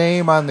 No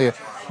name on the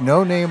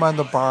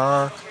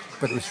bar,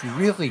 but it was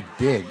really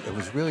big. It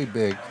was really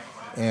big,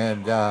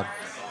 and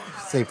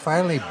they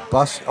finally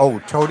bust. Oh,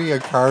 Tony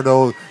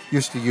Accardo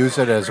used to use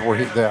it as where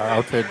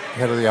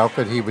head of the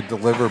outfit. He would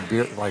deliver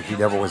beer, like he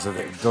never was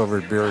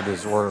delivered beer in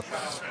his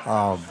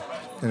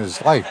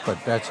life, but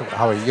that's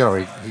how he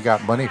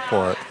got money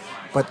for it.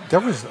 But there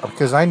was,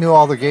 because I knew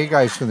all the gay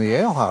guys from the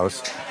ale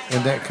house,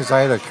 and that because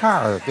I had a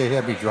car, they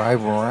had me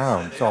drive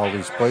around to all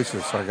these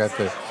places, so I got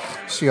to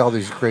see all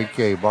these great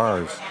gay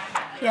bars.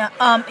 Yeah,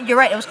 you're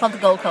right. It was called the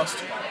Gold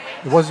Coast.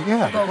 It was,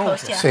 yeah. Gold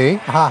Coast, yeah. See?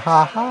 Ha,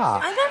 ha, ha.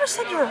 I never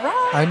said you were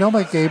wrong. I know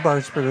my gay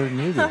bars better than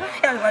you do.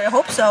 I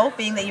hope so,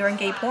 being that you're in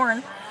gay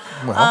porn.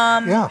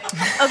 Well, yeah.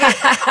 Okay.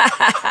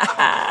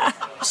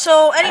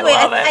 So anyway,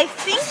 love it. I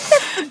think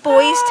that the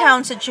Boys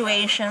Town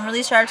situation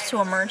really starts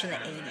to emerge in the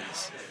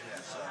 80s.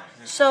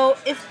 So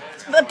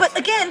but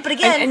again.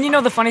 And you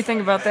know the funny thing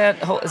about that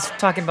whole is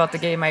talking about the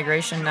gay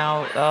migration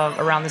now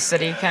around the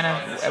city, kind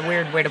of a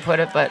weird way to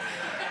put it, but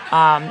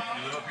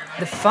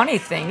the funny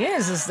thing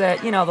is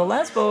that, you know, the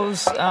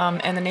Lesbos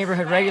and the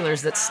neighborhood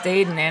regulars that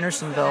stayed in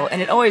Andersonville, and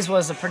it always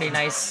was a pretty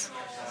nice,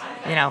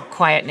 you know,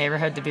 quiet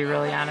neighborhood, to be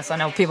really honest. I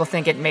know people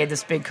think it made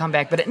this big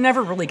comeback, but it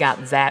never really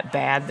got that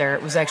bad there.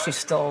 It was actually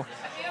still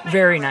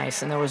very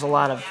nice, and there was a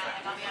lot of,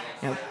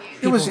 you know,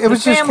 It was the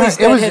just families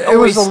kind of, that had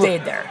always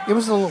stayed there. It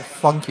was a little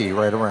funky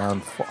right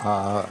around.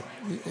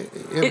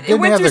 It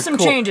went through some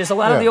changes. A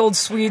lot of the old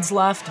Swedes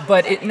left,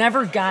 but it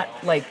never got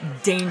like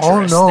dangerous.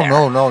 Oh no, there.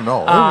 no. It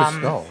was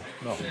no.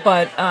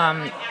 But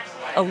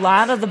a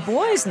lot of the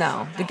boys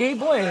now, the gay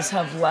boys,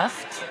 have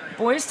left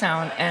Boys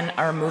Town and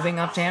are moving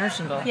up to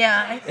Andersonville.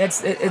 Yeah.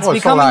 It's a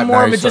becoming lot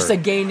more of nicer. just a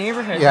gay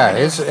neighborhood. Yeah,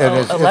 than it's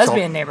a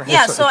lesbian neighborhood.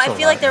 Yeah, It's so a I feel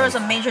lot like there was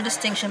nicer. a major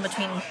distinction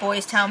between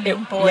Boys Town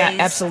being boys, yeah,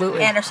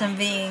 absolutely. Anderson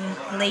being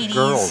ladies.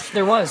 Girls.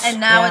 There was. And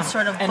now yeah. it's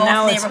sort of And both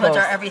now it's neighborhoods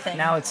both. are everything.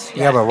 Now it's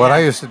Yeah, but when I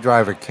used to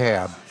drive a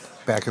cab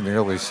back in the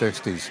early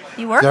 '60s,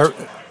 You worked?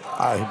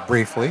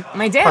 Briefly.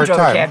 My dad drove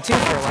a part-time. cab too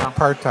for a while.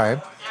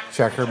 Part-time.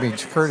 Checker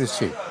means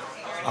courtesy.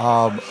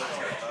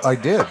 I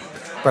did,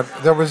 but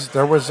there was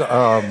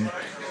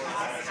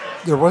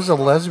There was a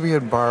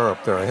lesbian bar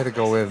up there. I had to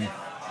go in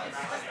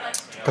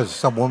because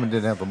some woman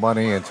didn't have the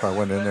money, and so I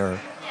went in there.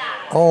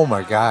 Oh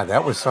my God,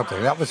 that was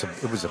something. It was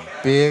a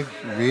big,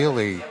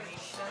 really.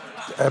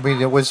 I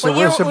mean, it was a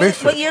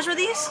mixture. What years were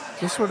these?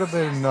 This would have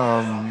been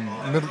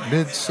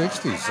mid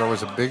 '60s. There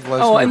was a big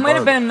lesbian. Oh, it might bar.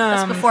 have been.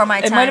 That's before my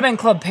It time. might have been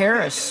Club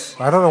Paris.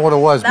 I don't know what it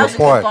was, That was but a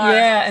boy, good bar.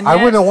 Yeah, and I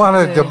wouldn't have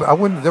wanted that's to. I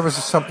wouldn't. There was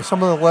some of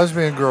the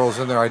lesbian girls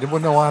in there. I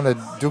wouldn't have wanted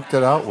to duke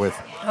it out with.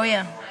 Oh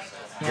yeah.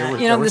 There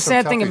You know, were the some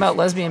sad thing toughies. about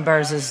lesbian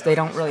bars is they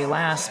don't really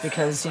last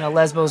because,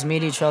 lesbos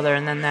meet each other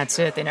and then that's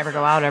it. They never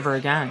go out ever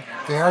again.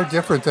 They are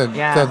different than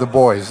Yeah. the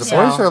boys. The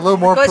Yeah. boys are a little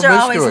more Boys are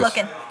promiscuous. always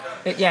looking.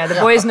 The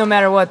boys, no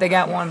matter what, they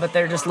got one, but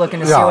they're just looking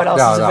to see No, what else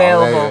no, is no,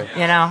 available,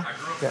 Yeah,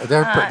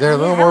 they're a Yeah,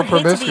 little I more would hate to be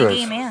a promiscuous.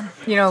 gay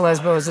man.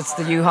 Lesbos, it's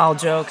the U-Haul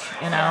joke,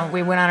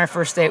 We went on our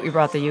first date, we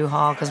brought the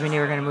U-Haul because we knew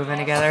we were going to move in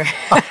together.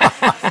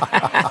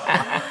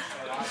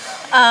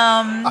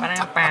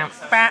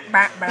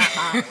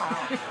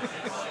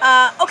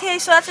 Okay,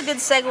 so that's a good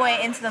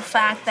segue into the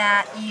fact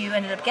that you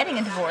ended up getting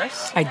a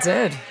divorce. I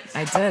did,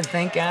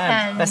 thank God.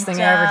 And, Best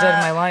thing I ever did in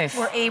my life.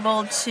 We're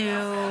able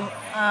to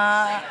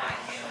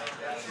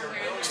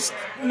just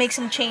make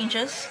some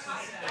changes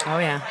Oh,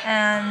 yeah.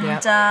 and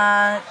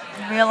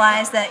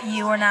realize that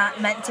you were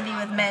not meant to be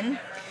with men.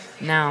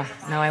 No,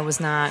 I was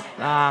not.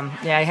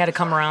 I had to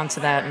come around to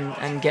that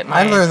and get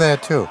my... I learned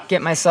that too.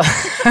 Get myself...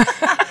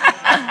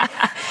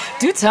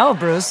 Do tell,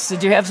 Bruce.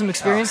 Did you have some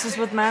experiences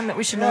with men that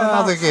we should know Well,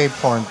 about? the gay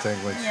porn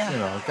thing was,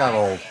 it got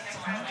old.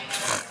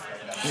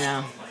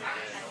 Yeah.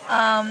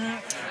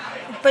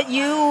 But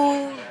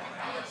you...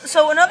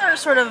 So another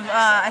sort of,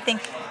 I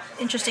think,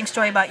 interesting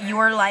story about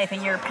your life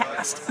and your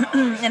past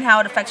and how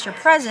it affects your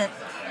present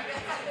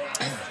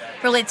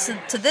relates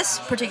to this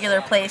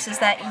particular place is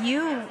that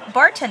you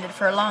bartended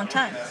for a long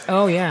time.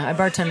 Oh, yeah. I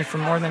bartended for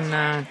more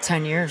than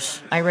 10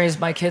 years. I raised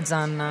my kids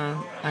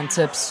on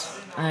tips.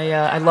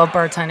 I love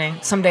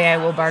bartending. Someday I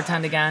will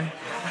bartend again.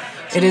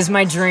 It is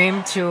my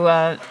dream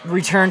to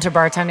return to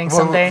bartending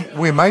someday.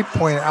 Well, we might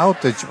point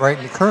out that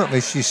currently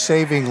she's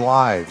saving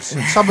lives.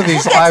 And some of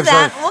these We'll get to lives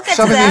that. We'll get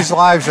to that. these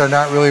lives are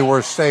not really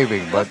worth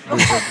saving, but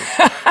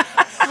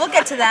We'll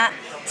get to that.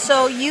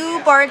 So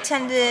you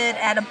bartended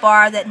at a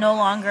bar that no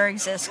longer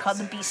exists called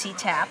the BC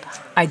Tap.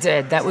 I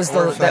did. That was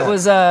Where's that that?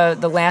 was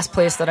the last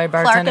place that I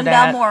Clark bartended and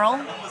at.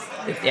 Balmoral.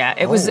 Yeah,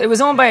 it was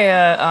owned by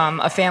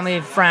a family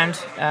friend,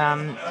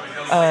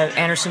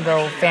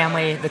 Andersonville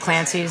family, the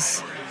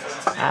Clancy's.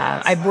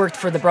 I worked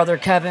for the brother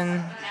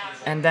Kevin,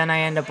 and then I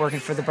ended up working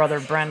for the brother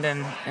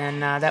Brendan,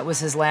 and that was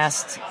his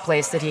last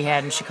place that he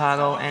had in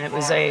Chicago. And it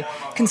was a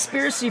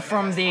conspiracy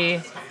from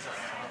the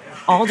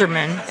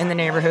alderman in the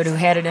neighborhood who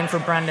had it in for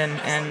Brendan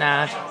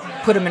and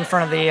put him in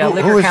front of the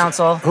liquor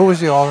council. Who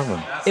was the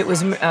alderman? It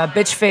was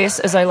bitch face,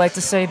 as I like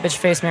to say, bitch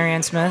face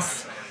Marianne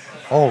Smith.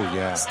 Oh,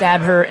 yeah. Stab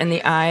her in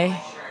the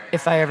eye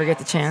if I ever get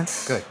the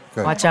chance. Good.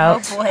 Watch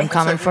out. Oh, boy. I'm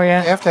coming for You you.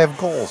 have to have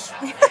goals.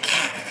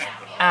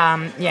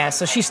 Yeah,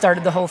 so she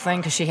started the whole thing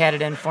because she had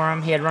it in for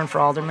him. He had run for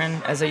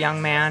alderman as a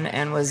young man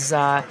and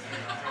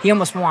he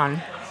almost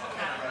won.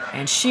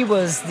 And she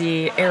was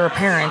the heir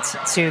apparent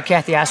to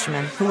Kathy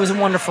Osterman, who was a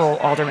wonderful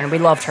alderman. We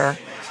loved her.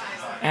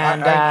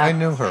 And I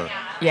knew her.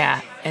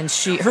 yeah, and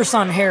her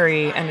son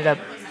Harry ended up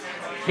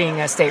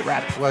being a state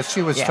rep. Well,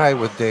 she was Yeah. tight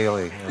with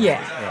Daley.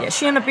 Yeah.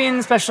 She ended up being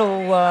in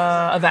special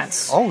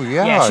events. Oh,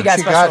 yeah. Yeah, she got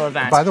special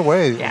events. By the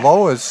way, Yeah.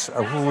 Lois,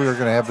 who we were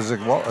going to have as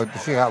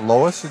she got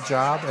Lois a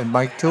job, and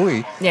Mike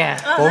Toohey. Yeah.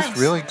 Oh, Both nice.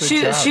 really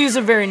good jobs. She's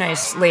a very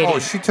nice lady. Oh,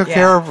 she took Yeah.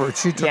 care of her.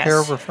 She took Yes. care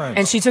of her friends.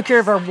 And she took care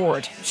of our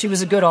ward. She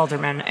was a good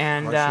alderman.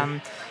 And Was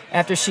she?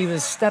 after she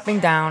was stepping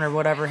down or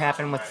whatever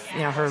happened with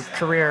her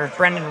career,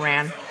 Brendan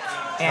ran.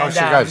 And,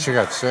 she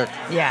got sick.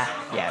 Yeah.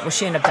 Well,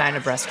 she ended up dying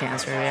of breast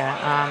cancer.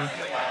 Yeah.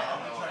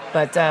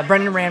 But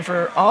Brendan ran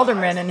for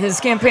alderman, and his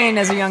campaign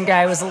as a young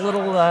guy was a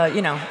little,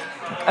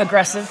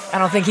 aggressive. I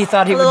don't think he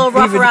thought he A little would.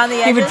 rough he would, around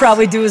the he would edges?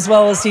 probably do as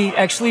well as he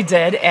actually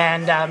did.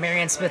 And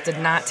Marianne Smith did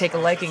not take a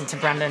liking to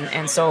Brendan.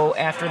 And so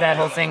after that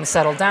whole thing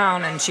settled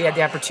down, and she had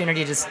the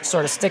opportunity to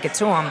sort of stick it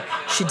to him,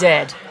 she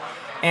did.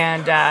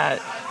 And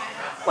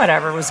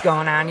whatever was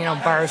going on,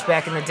 bars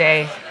back in the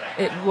day,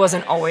 it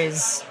wasn't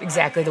always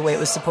exactly the way it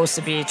was supposed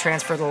to be.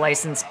 Transfer the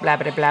license, blah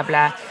blah blah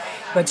blah.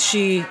 But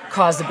she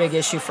caused a big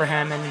issue for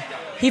him, and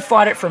he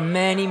fought it for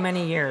many,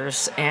 many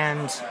years,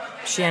 and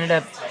she ended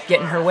up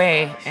getting her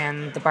way,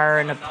 and the bar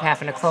ended up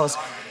having to close.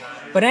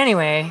 But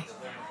anyway,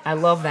 I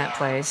love that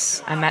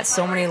place. I met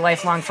so many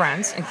lifelong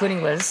friends,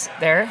 including Liz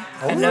there.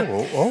 Ended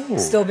up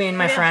still being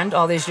my friend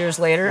all these years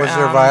later. Was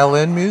there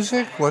violin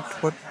music? What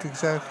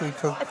exactly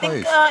took I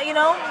think,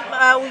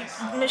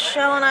 place?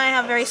 Michelle and I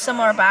have very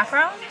similar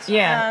backgrounds.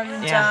 Yeah,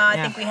 And yeah, I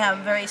yeah. think we have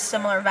very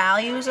similar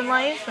values in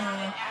life,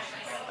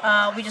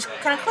 and we just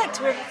kind of clicked.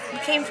 We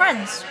became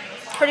friends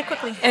pretty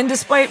quickly. And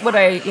despite what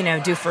I,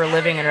 do for a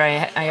living, and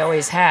I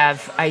always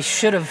have, I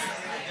should have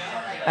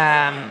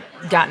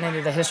gotten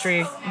into the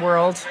history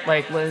world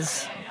like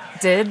Liz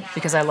did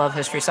because I love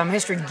history. So I'm a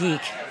history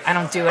geek. I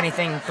don't do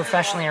anything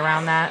professionally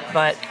around that,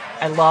 but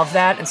I love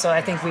that, and so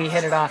I think we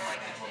hit it off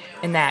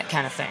in that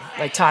kind of thing,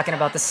 like talking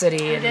about the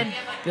city and did.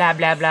 blah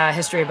blah blah,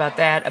 history about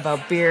that,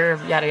 about beer,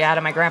 yada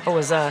yada. My grandpa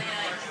was a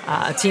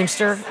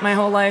teamster my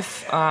whole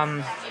life.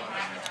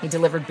 He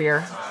delivered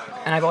beer,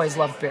 and I've always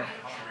loved beer,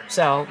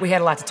 so we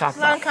had a lot to talk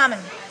Not about. uncommon.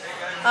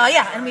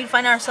 And we'd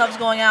find ourselves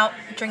going out,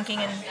 drinking,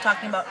 and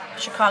talking about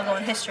Chicago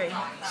and history.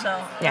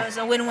 So Yeah. it was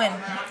a win-win.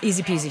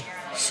 Easy peasy.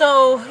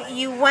 So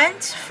you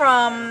went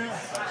from.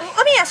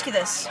 Let me ask you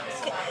this: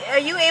 are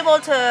you able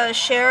to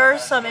share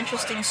some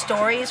interesting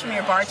stories from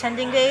your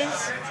bartending days?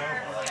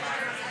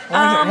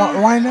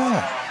 Why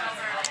not?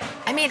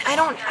 I mean, I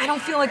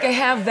don't feel like I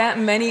have that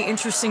many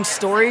interesting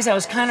stories. I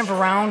was kind of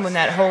around when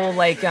that whole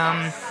like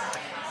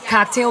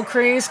cocktail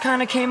craze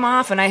kind of came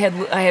off, and I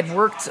had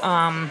worked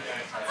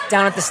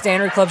down at the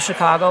Standard Club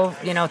Chicago,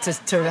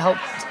 to help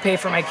pay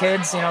for my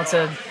kids,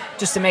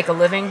 to make a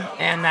living,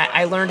 and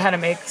I learned how to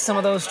make some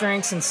of those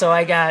drinks, and so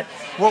I got.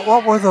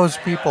 What were those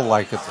people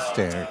like at the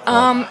Standard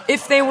Club?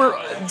 If they were,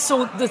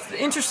 so the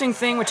interesting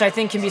thing, which I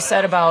think can be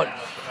said about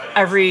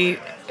every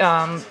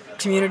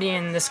community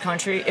in this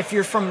country, if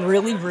you're from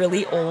really,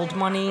 really old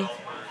money,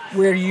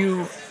 where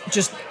you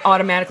just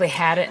automatically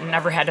had it and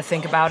never had to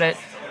think about it,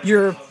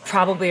 you're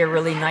probably a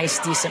really nice,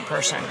 decent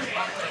person.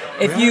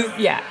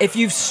 If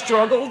you've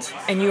struggled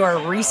and you are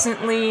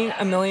recently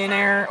a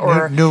millionaire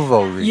or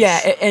Nouveau riche.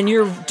 and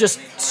you're just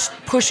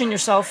pushing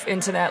yourself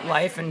into that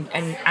life, and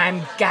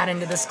I'm got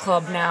into this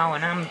club now,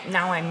 and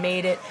I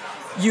made it.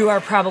 You are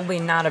probably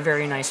not a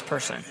very nice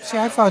person. See,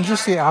 I found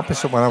just the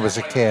opposite when I was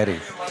a caddy.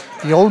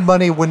 The old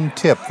money wouldn't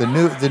tip. The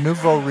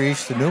nouveau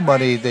riche, the new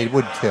money, they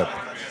would tip.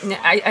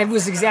 I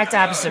was the exact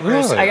opposite,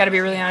 Bruce. Really? I got to be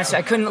really honest.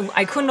 I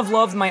couldn't have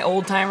loved my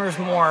old timers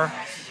more.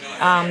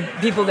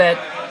 People that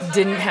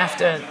didn't have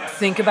to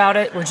think about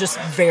it were just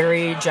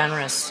very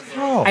generous.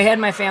 Oh. I had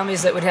my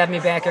families that would have me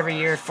back every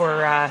year for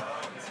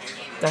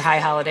the high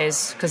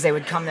holidays because they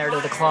would come there to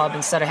the club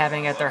instead of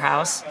having it at their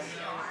house.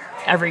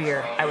 Every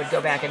year, I would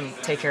go back and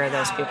take care of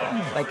those people.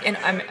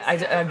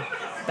 That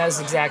was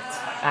the exact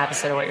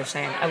opposite of what you're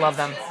saying. I love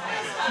them.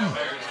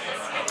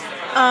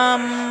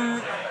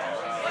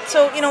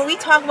 So, we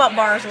talk about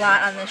bars a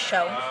lot on this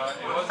show.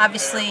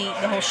 Obviously,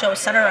 the whole show is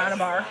centered around a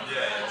bar.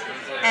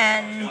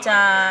 And,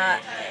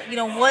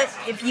 what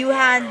if you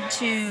had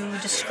to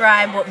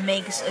describe what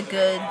makes a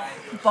good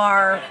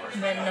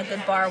barman, a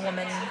good bar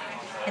woman,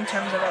 in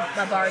terms of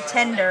a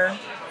bartender,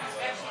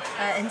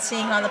 and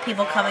seeing all the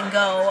people come and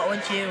go,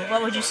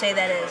 what would you say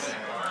that is?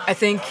 I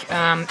think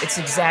it's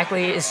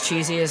exactly as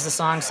cheesy as the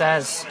song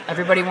says.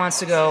 Everybody wants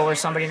to go where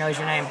somebody knows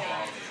your name.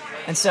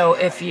 And so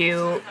if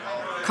you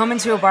come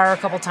into a bar a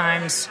couple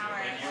times,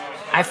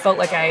 I felt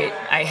like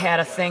I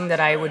had a thing that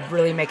I would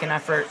really make an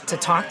effort to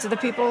talk to the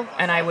people,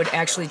 and I would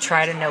actually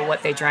try to know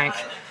what they drank.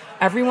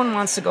 Everyone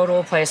wants to go to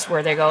a place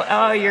where they go,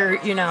 oh,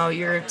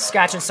 you're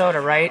Scotch and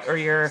soda, right?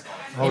 Or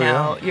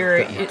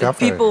Definitely.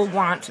 people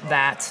want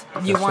that.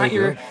 You Yes, want they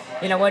your, do.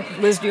 you know what,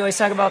 Liz, you always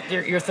talk about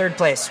your third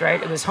place,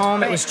 right? It was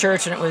home, it was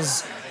church, and it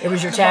was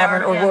your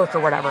tavern or work or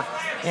whatever.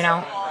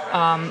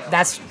 I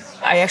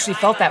actually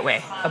felt that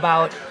way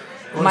about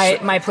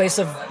my place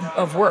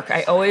of work.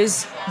 I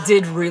always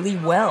did really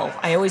well.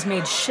 I always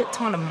made shit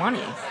ton of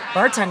money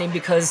bartending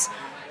because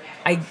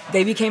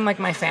they became like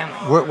my family.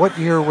 What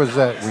year was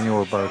that when you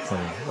were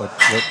bartending? What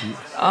year?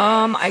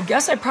 I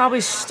guess I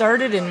probably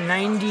started in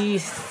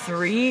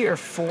 93 or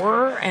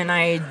 4, and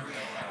I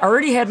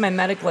already had my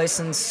medic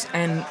license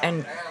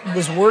and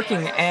was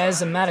working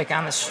as a medic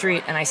on the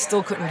street, and I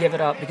still couldn't give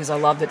it up because I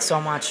loved it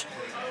so much.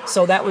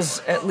 So that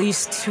was at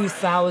least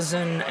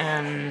 2000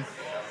 and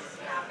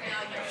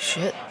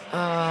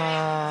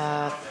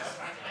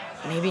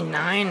maybe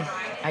 9,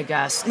 I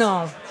guess.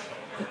 No,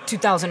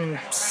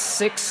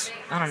 2006.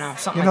 I don't know,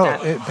 something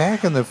like that.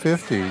 Back in the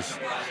 50s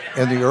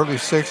and the early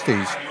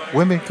 60s,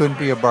 women couldn't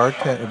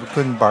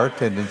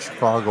bartend in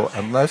Chicago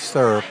unless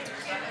they were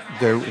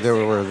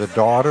the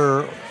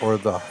daughter or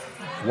the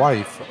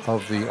wife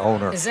of the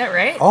owner. Is that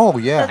right? Oh,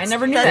 yeah. I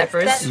never knew that,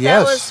 Bruce.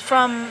 Yes. That was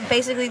from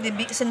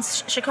basically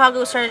since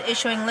Chicago started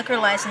issuing liquor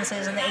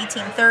licenses in the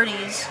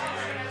 1830s.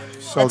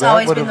 So That's that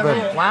always would been have the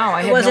been. rule. Wow,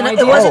 I had It wasn't. no It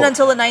idea. wasn't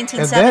until the And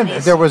 1970s.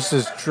 then there was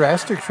this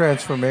drastic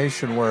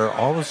transformation where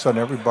all of a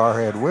sudden every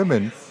bar had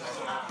women,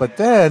 but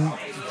then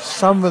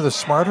some of the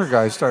smarter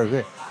guys started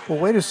saying, well,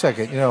 wait a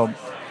second,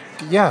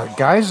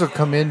 guys will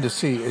come in to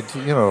see it,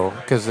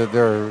 because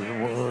they're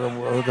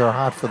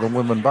hot for the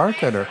women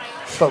bartender,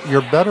 but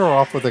you're better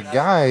off with a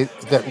guy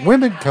that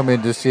women come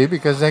in to see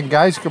because then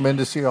guys come in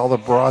to see all the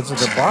broads at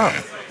the bar.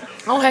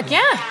 Oh, heck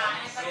yeah.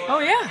 Oh,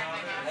 yeah.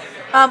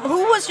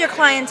 Who was your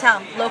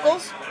clientele?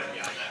 Locals?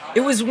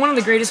 It was one of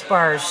the greatest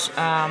bars.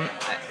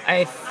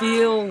 I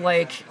feel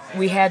like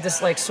we had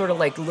this sort of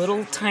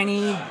little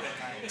tiny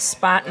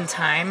spot in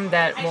time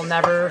that will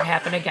never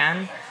happen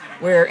again,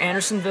 where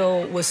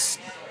Andersonville was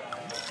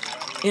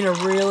in a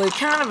really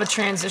kind of a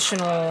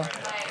transitional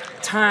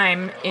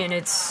time in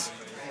its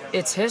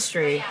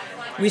history.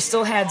 We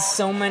still had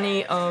so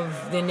many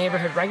of the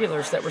neighborhood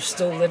regulars that were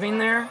still living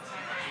there,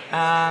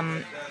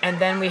 and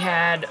then we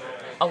had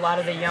a lot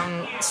of the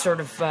young sort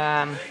of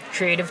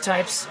creative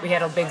types. We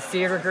had a big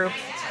theater group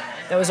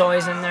that was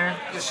always in there.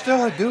 You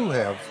still do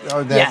have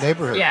in that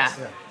neighborhood. Yeah.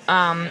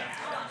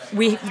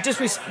 We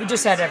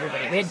just had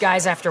everybody. We had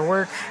guys after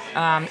work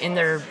in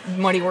their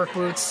muddy work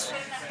boots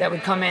that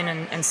would come in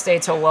and stay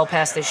till well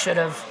past they should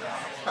have.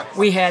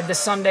 We had the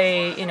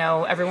Sunday,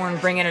 everyone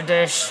bring in a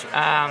dish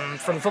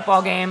for the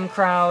football game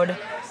crowd.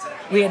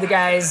 We had the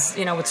guys,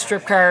 with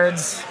strip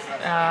cards,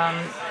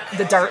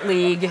 the dart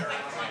league,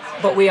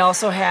 but we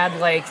also had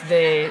like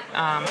the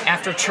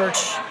after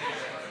church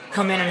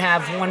come in and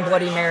have one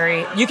Bloody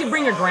Mary. You could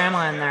bring your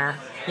grandma in there.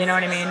 You know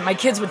what I mean? My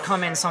kids would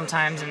come in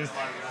sometimes and,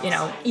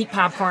 eat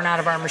popcorn out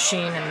of our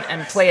machine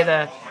and play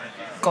the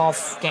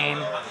golf game.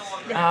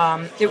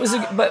 It was,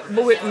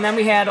 and then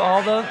we had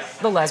all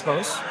the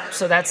lesbos,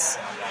 so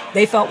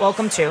they felt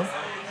welcome too.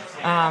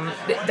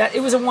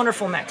 It was a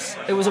wonderful mix.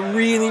 It was a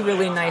really,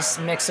 really nice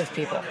mix of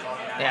people.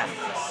 Yeah,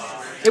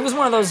 it was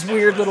one of those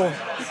weird little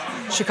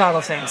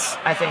Chicago things.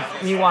 I think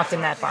when you walked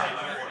in that bar.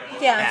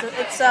 Yeah,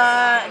 it's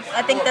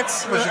I think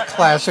that's. It was a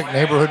classic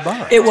neighborhood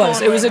bar. It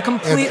was. It was a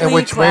completely in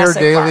which Mayor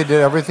classic Daley bar.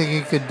 did everything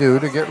he could do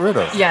to get rid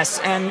of. Yes,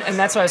 and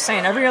that's what I was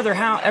saying. Every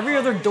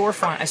other door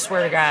front, I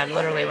swear to God,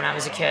 literally when I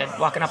was a kid,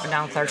 walking up and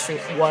down Clark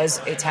Street was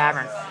a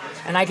tavern.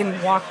 And I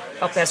can walk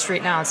up that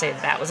street now and say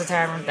that was a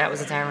tavern, that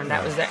was a tavern,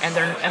 that was and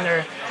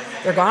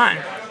they're gone.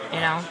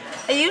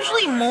 I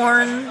usually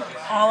mourn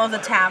all of the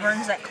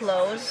taverns that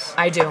close.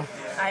 I do.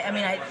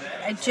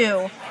 I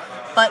do.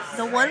 But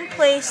the one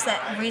place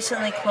that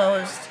recently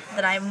closed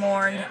that I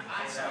mourned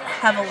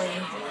heavily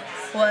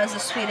was the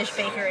Swedish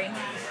Bakery.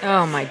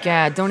 Oh my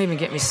God! Don't even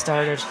get me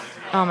started.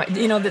 Oh my!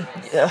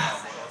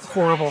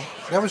 Horrible.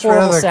 That was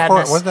horrible right on the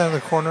sadness. Wasn't that on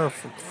the corner of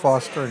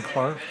Foster and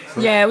Clark?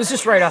 Yeah, it was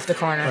just right off the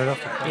corner. Right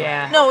off the corner.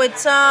 Yeah. No,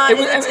 it's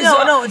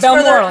it's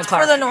Balmoral and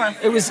Clark. further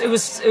north. It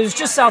was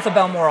just south of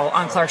Balmoral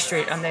on Clark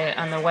Street on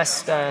the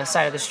west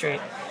side of the street.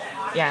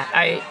 Yeah,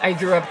 I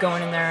grew up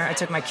going in there. I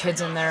took my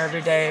kids in there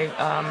every day.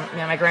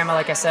 My grandma,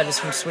 like I said, was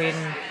from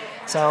Sweden.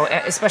 So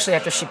especially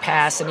after she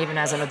passed, and even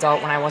as an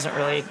adult when I wasn't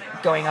really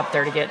going up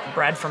there to get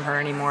bread from her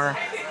anymore,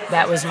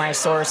 that was my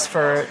source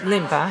for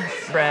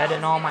limpa bread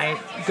and all my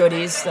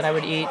goodies that I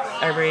would eat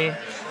every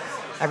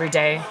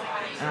day.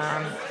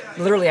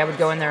 Literally, I would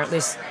go in there at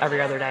least every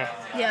other day.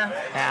 Yeah.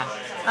 Yeah.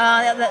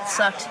 That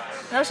sucked.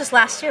 That was just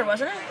last year,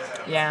 wasn't it?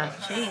 Yeah.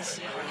 Jeez.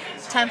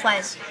 Time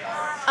flies.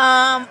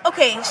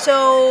 Okay,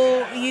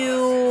 so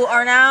you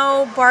are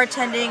now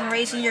bartending,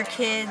 raising your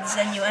kids,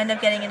 and you end up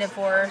getting a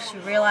divorce.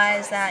 You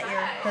realize that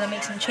you're going to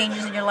make some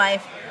changes in your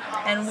life.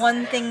 And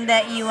one thing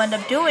that you end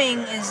up doing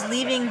is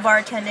leaving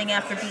bartending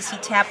after BC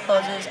Tap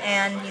closes,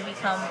 and you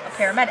become a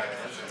paramedic.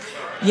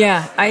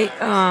 Yeah,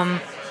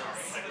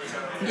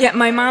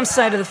 my mom's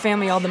side of the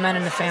family, all the men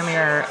in the family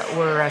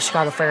were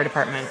Chicago Fire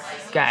Department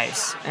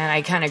guys, and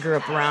I kind of grew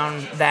up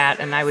around that,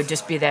 and I would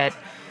just be that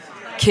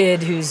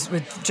kid who's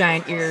with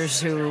giant ears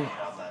who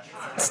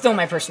still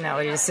my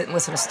personality to sit and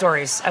listen to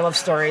stories. I love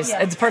stories.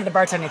 Yeah. It's part of the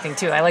bartending thing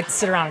too. I like to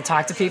sit around and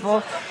talk to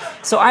people.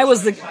 So I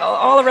was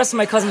all the rest of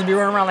my cousins would be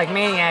running around like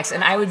maniacs,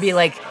 and I would be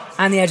like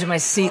on the edge of my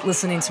seat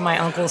listening to my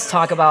uncles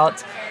talk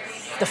about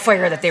the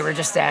fire that they were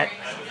just at,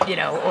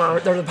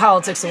 or the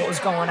politics of what was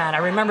going on. I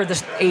remember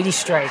the 80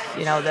 strike,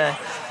 the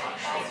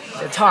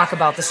talk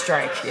about the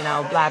strike,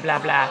 blah blah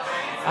blah.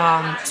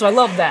 So I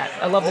love that.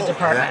 I love the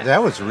department.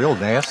 That was real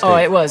nasty. Oh,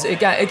 it was. It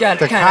got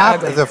The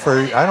kind of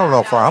ugly. I don't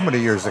know for how many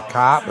years the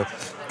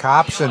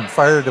cops and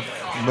fire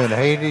department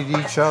hated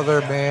each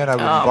other, man. I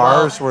was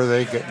bars where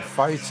they get in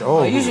fights. Oh,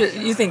 Well,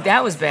 you think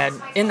that was bad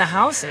in the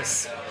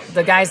houses?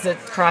 The guys that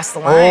crossed the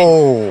line.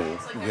 Oh,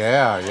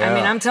 yeah. I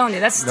mean, I'm telling you,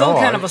 that's still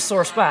kind of a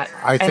sore spot.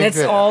 I think and it's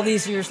that- all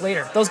these years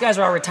later. Those guys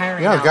are all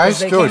retiring Yeah, now. guys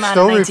 'cause they still came on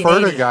refer in to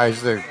 1980.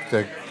 guys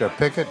that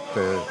picket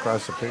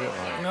across the picket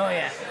line. Oh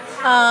yeah.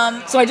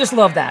 So I just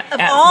love that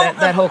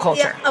that whole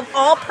culture. Yeah, of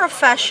all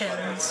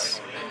professions,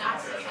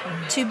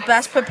 to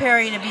best prepare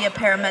you to be a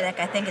paramedic,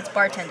 I think it's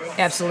bartending.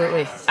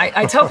 Absolutely.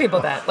 I tell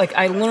people that. Like,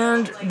 I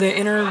learned the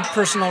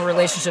interpersonal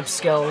relationship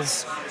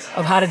skills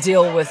of how to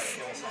deal with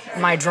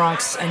my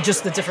drunks and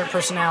just the different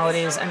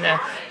personalities and the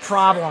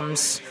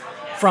problems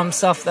from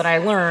stuff that I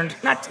learned,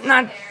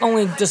 not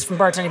only just from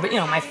bartending, but,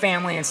 my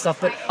family and stuff,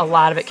 but a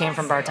lot of it came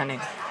from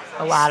bartending.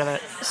 A lot of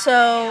it.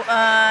 So,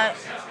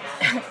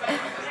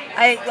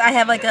 I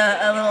have like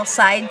a little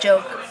side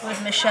joke with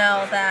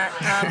Michelle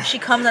that she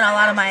comes on a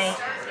lot of my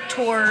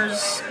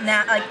tours,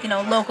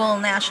 local,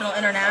 national,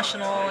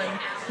 international, and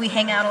we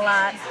hang out a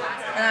lot.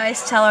 And I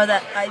always tell her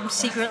that I'm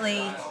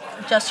secretly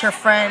just her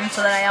friend,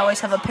 so that I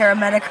always have a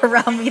paramedic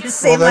around me to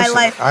save my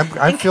life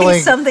in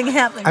case something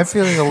happens. I'm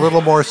feeling a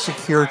little more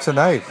secure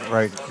tonight,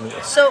 right?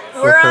 So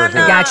we're her on.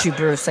 here. I got you,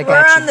 Bruce. I got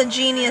We're you. on the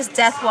Genius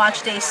Death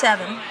Watch Day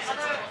 7.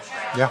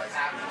 Yeah.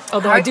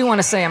 Although I do want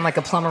to say I'm like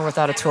a plumber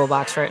without a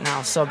toolbox right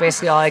now. So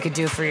basically all I could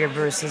do for you,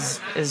 Bruce,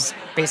 is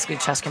basically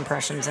chest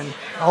compressions. And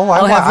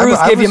I'll have Ruth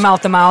give you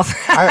mouth to mouth.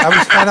 I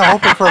was kind of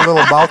hoping for a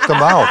little mouth to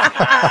mouth.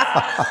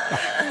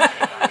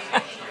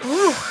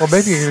 Well,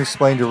 maybe you can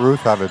explain to Ruth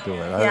how to do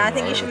it. I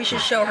think we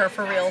should show her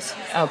for reals.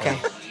 Okay.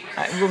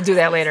 We'll do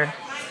that later.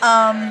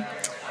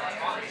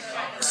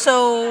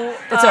 So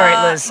It's all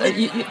right, Liz.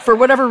 For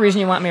whatever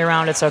reason you want me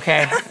around, it's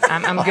okay.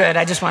 I'm good.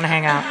 I just want to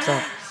hang out. So.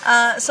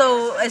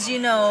 So, as you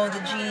know, the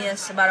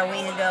Genius about a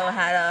week ago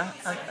had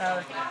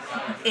a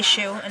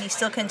issue, and he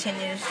still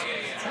continues.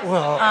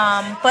 Well,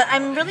 But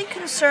I'm really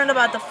concerned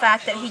about the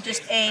fact that he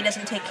just A,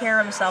 doesn't take care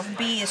of himself.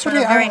 B, is sort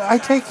But of yeah, very. I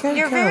take care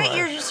You're of very. it.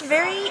 You're just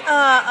very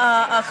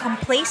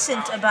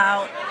complacent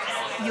about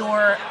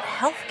your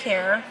health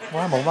care.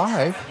 well, I'm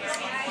alive.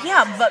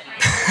 Yeah, but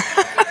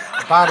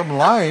Bottom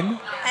line.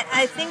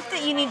 I think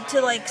that you need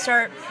to like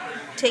start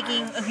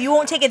taking. If you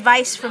won't take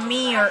advice from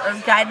me or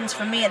guidance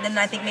from me, and then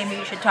I think maybe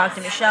you should talk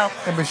to Michelle.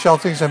 And Michelle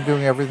thinks I'm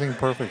doing everything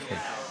perfectly.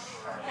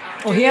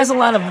 Well, he has a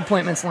lot of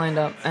appointments lined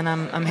up, and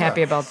I'm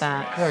happy about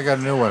that. Yeah, I got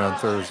a new one on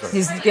Thursday.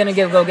 He's gonna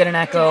go get an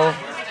echo,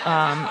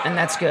 and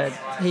that's good.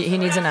 He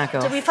needs an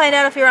echo. Did we find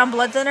out if you're on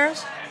blood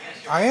thinners?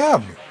 I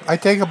am. I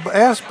take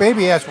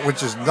baby aspirin,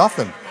 which is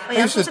nothing. Oh,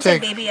 yeah, I'm supposed to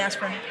take baby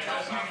aspirin.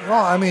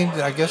 Well, I mean,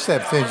 I guess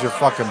that thins your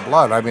fucking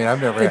blood. I mean,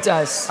 I've never. It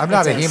does. I'm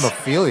not It a does.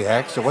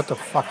 hemophiliac, so what the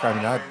fuck?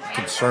 I'm not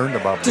concerned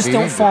about. Just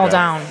bleeding don't to fall death.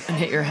 down and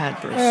hit your head,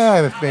 Bruce.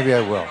 Yeah, maybe I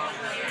will.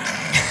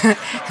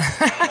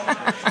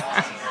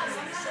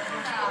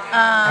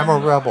 I'm a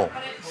rebel.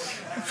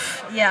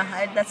 Yeah,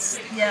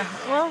 yeah.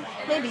 Well,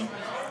 maybe.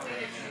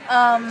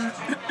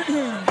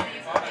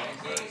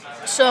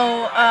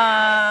 So,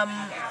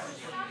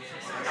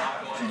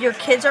 your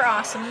kids are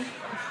awesome.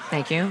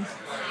 Thank you.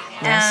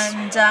 Yes.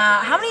 And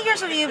how many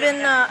years have you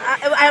been?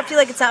 I feel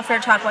like it's not fair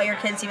to talk about your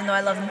kids, even though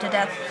I love them to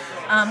death,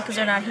 because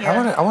they're not here.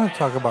 I want to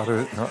talk about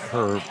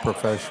her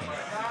profession,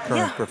 current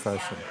Yeah.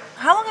 profession.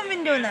 How long have you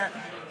been doing that?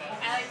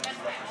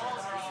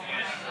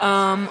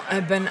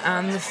 I've been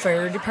on the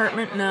fire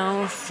department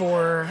now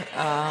for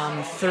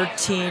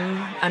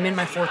 13. I'm in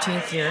my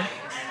 14th year,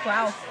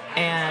 Wow.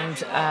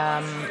 and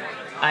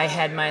I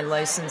had my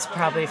license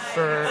probably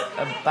for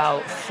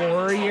about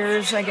 4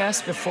 years, I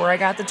guess, before I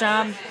got the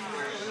job.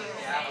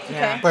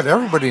 Yeah. But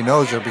everybody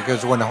knows her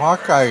because when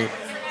Hawkeye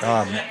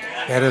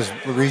had his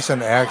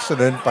recent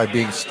accident by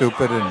being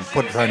stupid and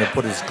trying to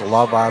put his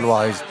glove on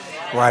while he's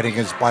riding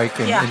his bike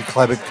in Yeah.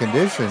 inclement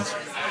conditions,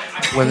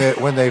 when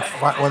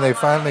they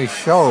finally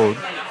showed,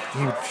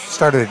 he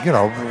started,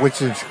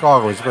 which in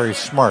Chicago was very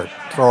smart,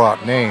 throw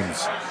out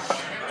names,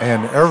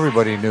 and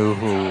everybody knew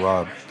who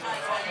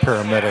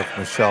paramedic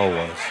Michelle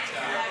was.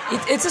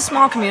 It's a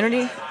small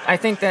community. I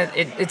think that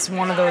it's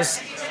one of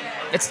those.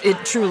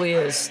 It truly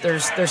is.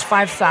 There's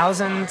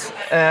 5,000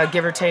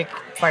 give or take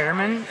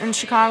firemen in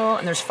Chicago,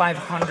 and there's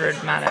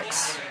 500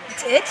 medics.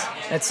 That's it?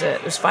 That's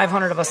it. There's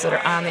 500 of us that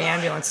are on the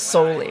ambulance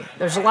solely.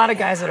 There's a lot of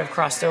guys that have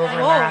crossed over and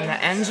they're on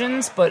the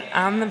engines, but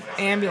on the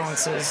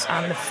ambulances,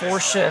 on the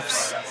 4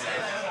 shifts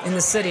in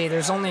the city,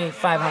 there's only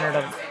 500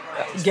 of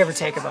give or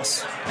take of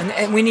us,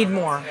 and we need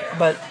more,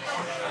 but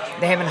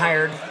they haven't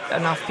hired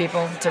enough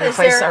people to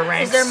replace our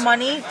ranks. Is there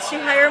money to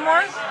hire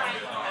more?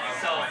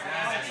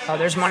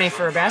 There's money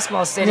for a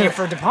basketball stadium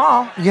for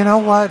DePaul. You know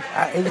what?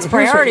 It's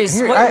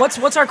priorities.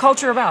 What's our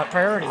culture about?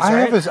 Priorities,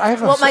 right?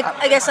 Well,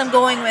 I guess I'm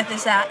going with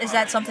is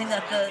that something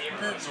that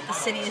the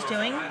city is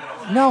doing?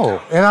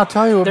 No, and I'll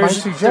tell you what my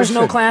suggestion. There's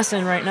no class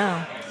in right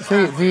now.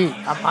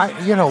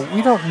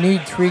 We don't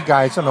need 3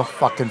 guys on a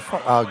fucking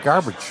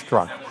garbage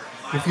truck.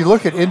 If you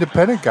look at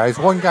independent guys,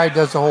 one guy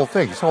does the whole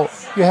thing. So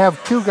you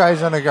have 2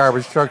 guys on a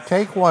garbage truck.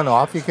 Take one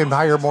off. You can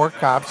hire more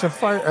cops and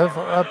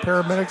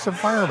paramedics and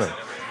firemen.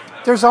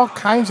 There's all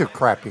kinds of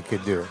crap you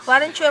could do. Why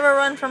didn't you ever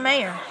run for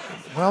mayor?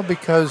 Well,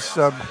 because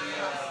I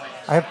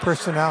have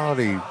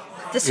personality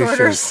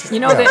Disorders. issues. You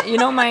know Yeah. that. You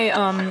know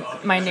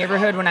my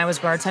neighborhood when I was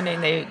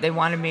bartending. They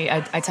wanted me.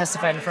 I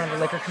testified in front of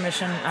the liquor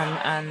commission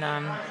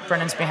on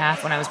Brennan's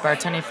behalf when I was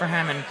bartending for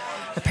him, and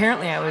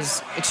apparently I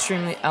was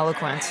extremely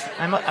eloquent.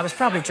 I was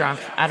probably drunk.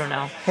 I don't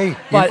know. Hey,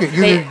 But you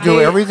could do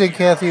everything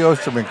Kathy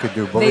Osterman could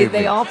do. Believe me.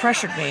 They all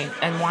pressured me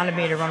and wanted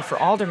me to run for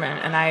alderman,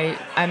 and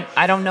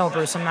I don't know,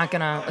 Bruce. I'm not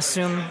gonna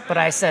assume, but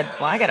I said,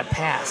 well, I got a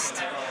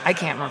past. I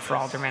can't run for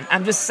alderman.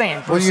 I'm just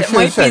saying, Bruce. you It should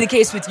might have said- be the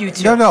case with you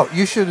too. No,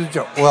 you should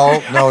have.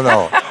 Well,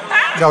 no.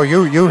 No,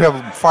 you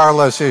have far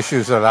less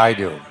issues than I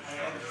do.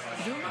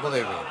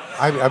 Believe me.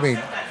 I mean,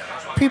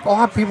 a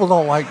lot of people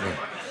don't like me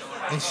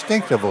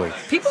instinctively.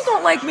 People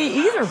don't like me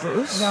either,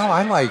 Bruce. No,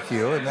 I like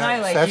you, and I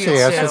like that's you the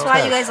too. essence. That's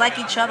why you guys like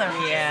each other.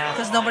 Yeah.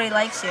 Because nobody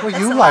likes you. Well,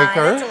 That's you a like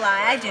lie. her. That's a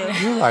lie. I do.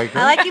 You like her.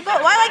 I like you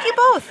both. Well, I like you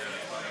both.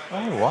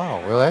 Oh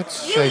wow. Well,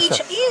 that's You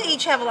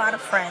each have a lot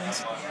of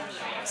friends.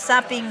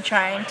 Stop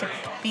trying to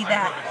be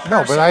that.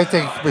 No, but I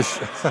think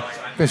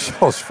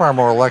Michelle's far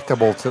more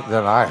electable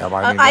than I am.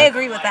 I mean, I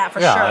agree with that for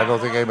yeah, sure. I don't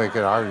think anybody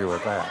can argue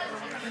with that.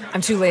 I'm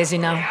too lazy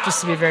now,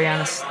 just to be very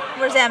honest.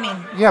 What does that mean?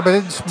 Yeah, but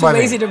it's Too money.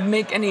 lazy to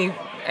make any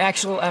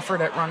actual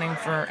effort at running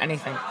for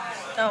anything.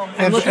 Oh,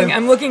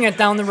 I'm looking at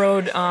down the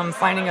road,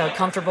 finding a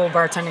comfortable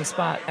bartending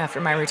spot after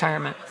my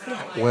retirement.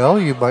 Well,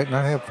 you might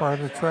not have far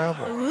to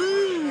travel.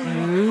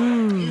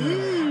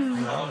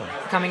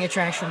 Coming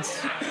attractions.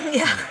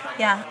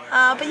 yeah.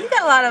 But you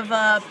got a lot of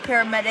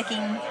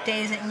paramedicing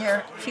days in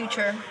your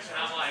future.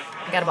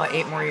 I got about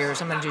 8 more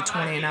years. I'm going to do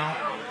 20 now.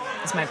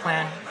 It's my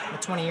plan.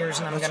 20 years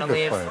and I'm That's a going to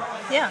good leave.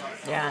 plan. Yeah.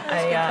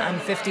 Yeah, I'm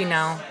 50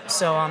 now,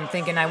 so I'm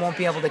thinking I won't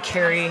be able to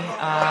carry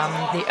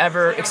the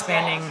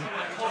ever-expanding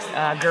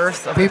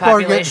girth of People the are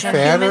getting population.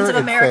 fatter Humans of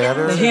and Americans.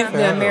 fatter The, and hu- fatter.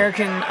 the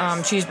American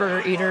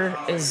cheeseburger eater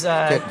is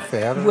Getting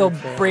fatter will and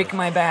fatter. break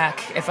my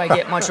back if I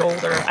get much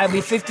older. I'll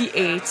be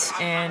 58,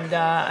 and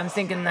I'm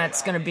thinking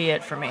that's going to be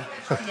it for me.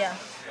 Yeah.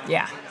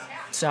 Yeah,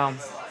 so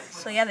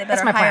So yeah, they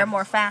That's better my hire plan.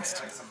 more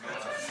fast.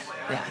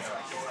 yeah.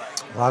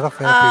 A lot of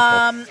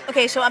fat people.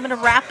 Okay, so I'm gonna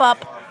wrap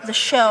up the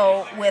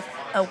show with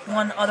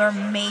one other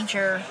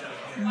major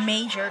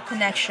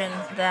connection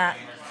that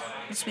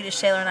the Swedish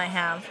Sailor and I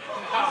have.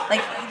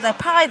 Like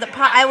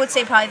I would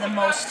say probably the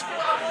most,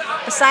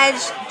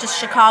 besides just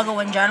Chicago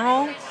in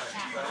general,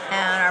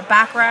 and our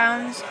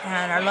backgrounds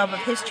and our love of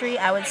history,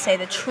 I would say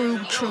the true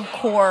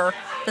core,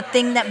 the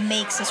thing that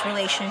makes this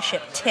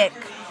relationship tick,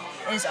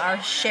 is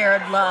our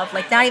shared love.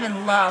 Like not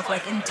even love,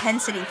 like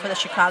intensity for the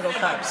Chicago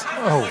Cubs.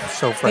 Oh,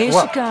 so fresh. Hey,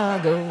 Well,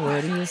 Chicago,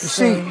 what do you see,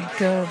 say?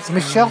 Cubs?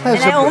 Michelle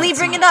has And a I only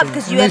bring it up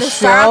because you had to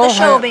start off the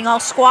Michelle show had- being all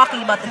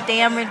squawky about the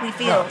damn Wrigley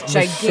Field.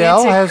 Michelle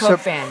Gigantic has Cub a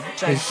fan.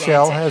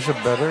 Michelle Gigantic. has a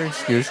better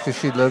excuse because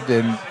she lived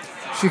in.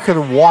 She could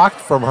have walked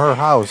from her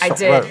house. I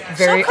did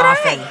very So could I.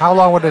 often. How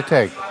long would it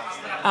take?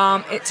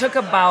 It took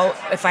about,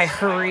 if I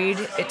hurried,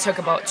 it took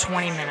about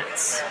 20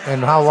 minutes.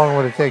 And how long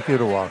would it take you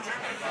to walk?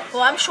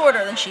 Well, I'm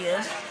shorter than she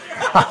is.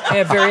 I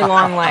have very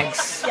long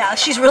legs. Yeah,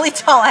 she's really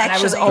tall, And actually.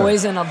 I was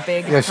always in a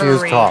big Yeah, she is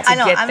hurry tall. to I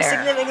know, get I'm there.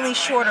 significantly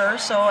shorter,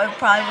 so it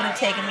probably would have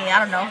taken me, I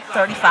don't know,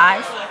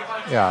 35.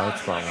 Yeah,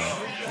 that's probably.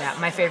 Yeah,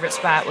 my favorite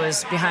spot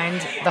was behind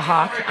the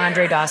Hawk,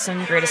 Andre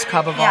Dawson, greatest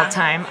Cub of Yeah. all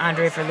time.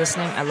 Andre, if you're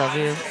listening, I love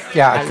you.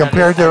 Yeah, I love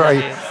compared you. to, I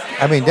love you.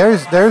 I mean,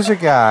 there's a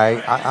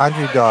guy,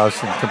 Andre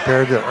Dawson,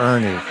 compared to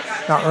Ernie.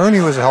 Now,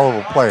 Ernie was a hell of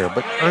a player,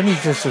 but Ernie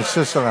just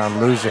insisted on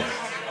losing.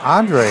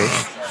 Andre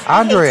hates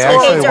actually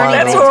Ernie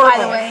wanted Banks, to. by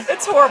the way.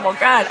 It's horrible.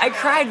 God, I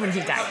cried when he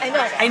died. I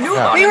know. I knew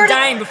Yeah. about We him were-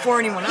 dying before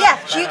anyone else. Yeah,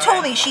 she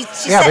told me. She Yeah,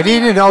 sent but he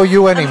me didn't owe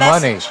you any a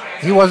money. message.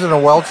 He wasn't a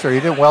welcher. He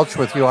didn't welch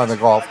with you on the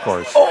golf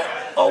course.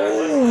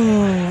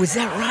 Oh, is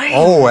that right?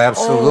 Oh,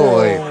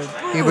 absolutely.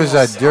 Oh, He was a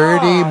Bruce.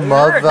 dirty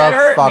That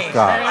hurt me. motherfucker.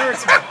 That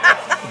hurts me.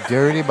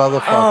 Dirty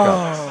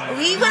motherfucker.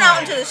 We went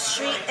out into the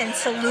street and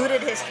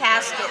saluted his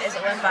casket as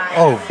it went by.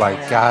 Oh my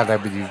God! I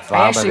mean, you vomiting.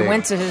 I actually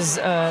went to his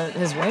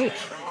wake.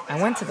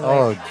 I went to the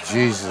Oh wake.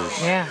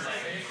 Jesus, Yeah.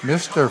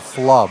 Mr.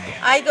 Flub.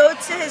 I go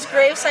to his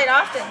gravesite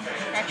often,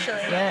 actually.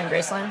 Yeah, in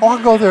Graceland. Oh, I'll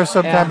go there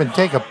sometime Yeah. and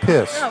take a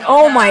piss.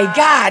 Oh my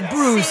God,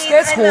 Bruce, See,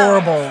 that's I know.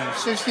 horrible.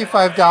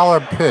 $65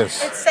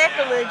 piss. It's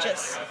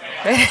sacrilegious.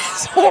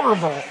 That's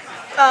horrible.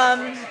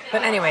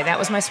 But anyway, that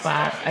was my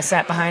spot. I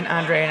sat behind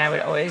Andre, and I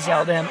would always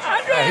yell to him,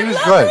 Andre, He was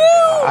love good.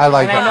 you!" I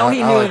like. And I know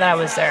he knew like, that I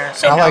was there.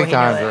 So- I know liked he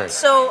knew it. Andre.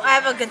 So I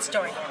have a good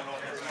story,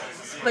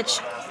 which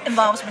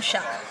involves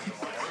Michelle.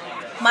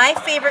 My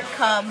favorite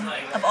Cub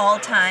of all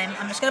time,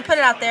 I'm just going to put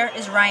it out there,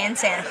 is Ryan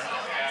Sandberg.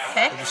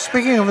 Okay?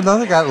 Speaking of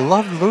another guy,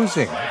 loved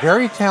losing.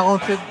 Very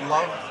talented,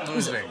 loved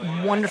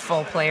losing.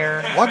 Wonderful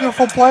player.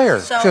 Wonderful player.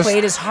 So- Just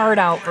Played his heart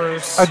out,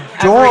 Bruce.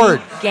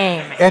 Adored. Every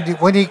game. and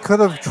when he could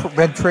have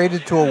been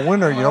traded to a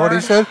winner, you know what he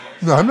said?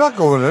 No, I'm not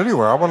going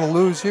anywhere. I want to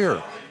lose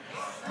here.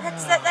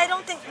 I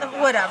don't think,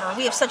 whatever.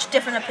 We have such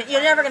different opinions.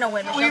 You're never going to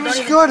win. Michelle. Well, he was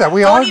Don't even- good.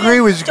 We don't all even- agree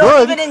he was don't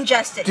good. even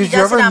ingest it. Did He you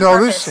does ever it on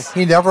notice purpose.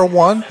 he never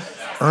won?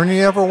 Ernie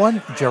never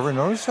won. Did you ever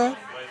notice that?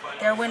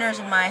 They're winners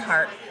in my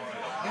heart.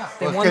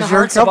 They Well, won the 'cause you're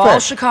a hearts of Cub all fan.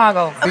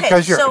 Chicago. Okay,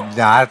 Because you're so-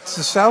 not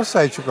the South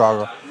Side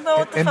Chicago. But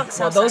what the And- fuck, Well,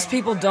 Southside? those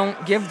people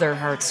don't give their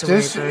hearts away,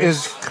 This Bruce.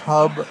 is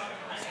Cub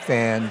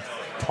fan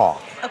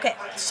talk. Okay,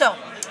 so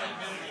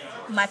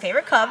my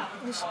favorite Cub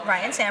is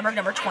Ryan Sandberg,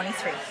 number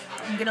 23.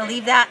 I'm going to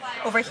leave that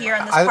over here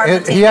on this part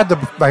of the He table.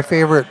 had my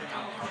favorite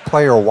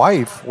player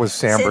wife was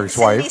Sandberg's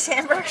Cindy wife.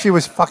 Sandberg? She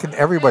was fucking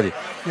everybody.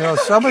 You know,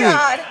 somebody.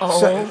 God.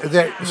 Oh,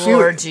 she,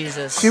 Lord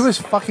Jesus. She was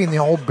fucking the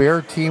whole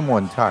Bear team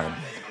one time.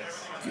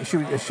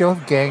 She'll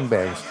have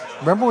gangbangs.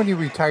 Remember when you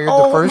retired the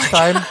Oh first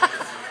my time?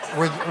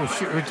 When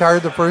she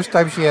retired the first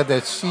time, she had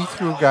that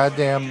see-through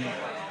goddamn.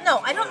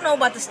 No, I don't know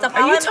about the stuff.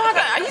 Are you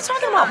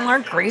talking about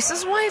Mark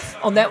Grace's wife?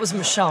 Oh, that was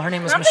Michelle. Her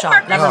name was I don't think Michelle.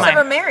 Mark Never was mind.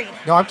 ever married.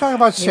 No, I'm talking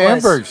about He was.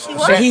 Sandberg's. He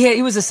was? But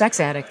he was a sex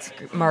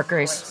addict, Mark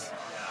Grace.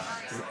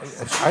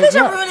 You guys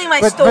are ruining my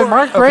story. But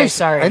Mark Okay, Grace,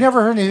 sorry. I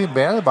never heard anything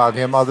bad about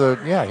him.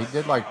 He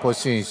did like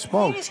pussy and he He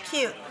smoked. was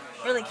cute,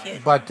 really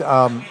cute. But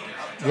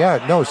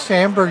yeah, no,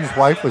 Sandberg's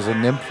wife was a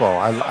nympho.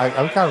 I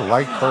kind of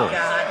liked her.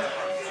 God.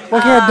 Well,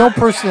 he had no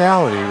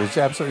personality. He was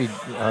absolutely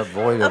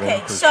void of any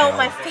Okay, so personality.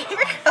 my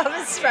favorite Cub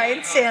is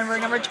Ryan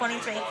Sandberg, number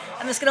 23.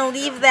 I'm just going to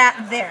leave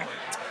that there.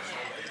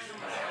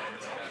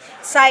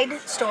 Side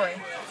story.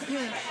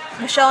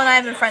 Michelle and I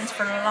have been friends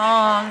for a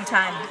long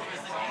time.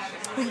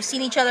 We've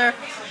seen each other,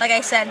 like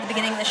I said at the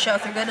beginning of the show,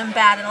 through good and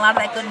bad, and a lot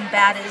of that good and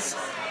bad is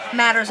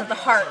matters of the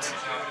heart.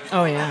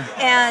 Oh, yeah.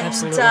 And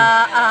Absolutely.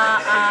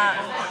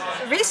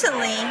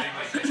 Recently,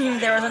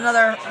 there was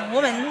another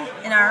woman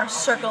in our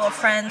circle of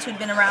friends who'd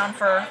been around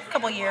for a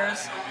couple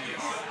years.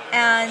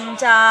 And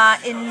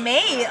in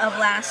May of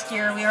last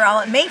year, we were all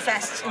at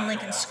Mayfest in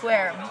Lincoln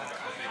Square.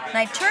 And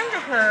I turned to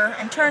her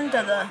and turned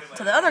to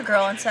the other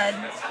girl and said,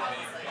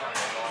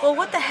 well,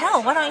 what the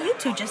hell? Why don't you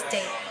two just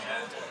date?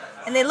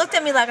 And they looked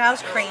at me like I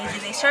was crazy.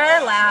 They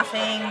started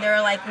laughing. They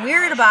were like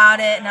weird about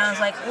it. And I was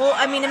like, well,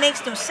 I mean, it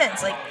makes no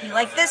sense. Like, you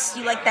like this,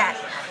 you like that.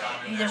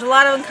 There's a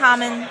lot in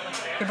common.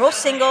 You're both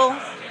single.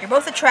 You're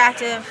both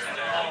attractive.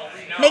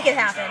 Make it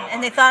happen.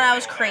 And they thought I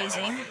was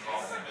crazy.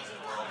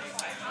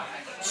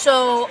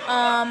 So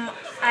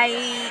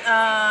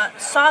I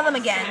saw them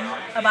again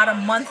about a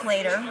month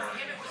later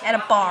at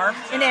a bar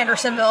in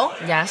Andersonville.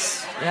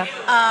 Yes. Yep.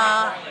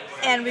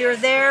 And we were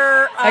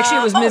there. Actually,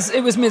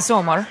 it was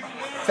Midsummer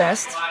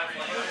Fest.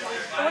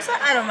 What was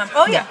that? I don't remember.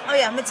 Oh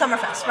yeah, Midsummer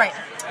Fest, right?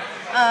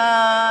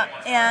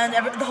 And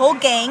the whole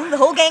gang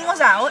was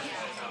out,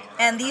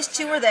 and these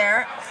two were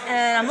there.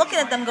 And I'm looking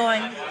at them,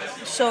 going,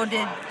 "So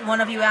did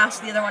one of you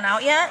ask the other one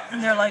out yet?"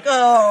 And they're like,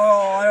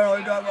 "Oh, I don't know what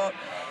you're talking about."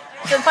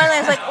 So finally, I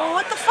was like, "Oh,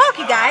 what the fuck,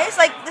 you guys?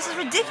 Like, this is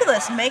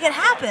ridiculous. Make it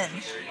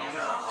happen."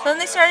 So then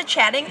they started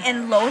chatting,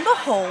 and lo and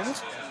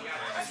behold,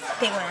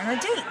 they went on a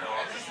date.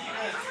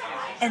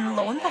 And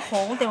lo and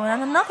behold, they went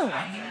on another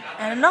one,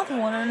 and another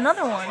one, and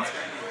another one.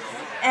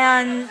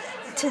 And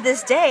to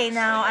this day,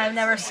 now, I've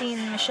never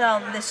seen Michelle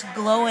this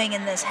glowing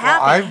and this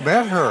happy. Well, I've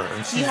met her,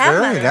 and she's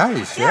very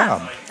nice.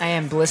 Yeah. I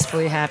am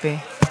blissfully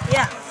happy.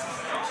 Yeah.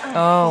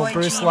 Oh, boy,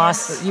 Bruce genius.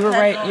 lost. You were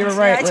right. You were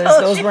right, I Liz.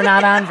 told Those you. were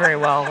not on very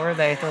well, were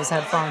they? Those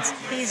headphones.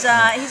 He's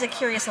a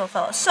curious little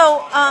fellow.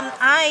 So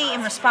I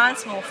am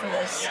responsible for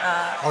this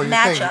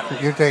matchup.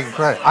 You're taking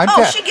credit.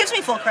 She gives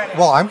me full credit.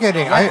 Well, I'm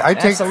getting. I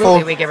take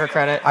Absolutely, we give her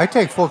credit. I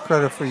take full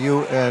credit for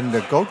you and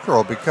the Goat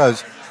Girl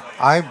because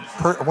I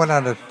went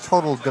on a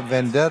total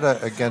vendetta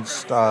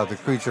against the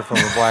creature from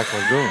the Black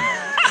Lagoon.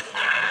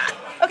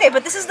 Okay,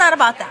 but this is not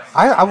about that.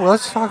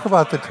 Let's talk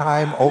about the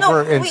time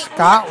over in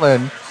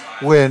Scotland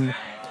when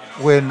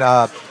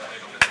the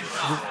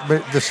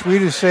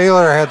Swedish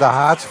sailor had the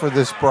hots for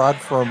this broad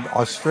from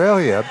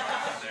Australia,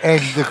 and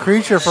the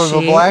creature from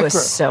the Black She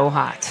was so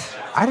hot.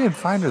 I didn't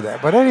find her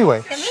that, but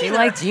anyway. She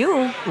liked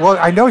you. Well,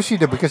 I know she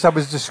did because I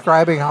was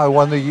describing how I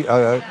won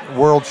the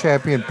world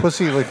champion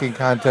pussy licking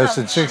contest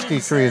in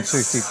 '63 and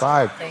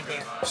 '65. Thank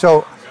you.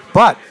 So,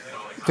 but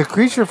the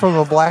creature from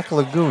the Black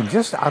Lagoon,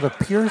 just out of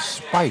pure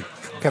spite,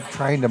 kept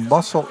trying to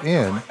muscle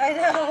in. I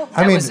know.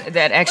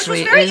 That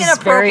actually very is very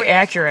inappropriate.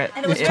 accurate.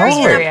 And it was It's very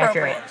totally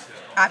inappropriate,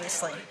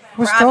 obviously. It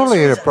was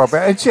totally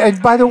inappropriate. And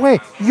by the way,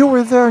 you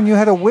were there and you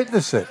had to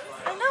witness it.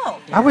 I know.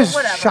 I was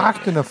Whatever.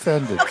 shocked and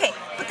offended. Okay,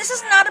 but this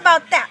is not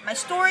about that. My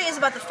story is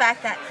about the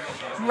fact that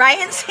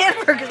Ryan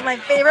Sandberg is my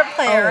favorite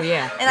player. Oh,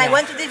 yeah, And I yeah.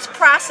 went through this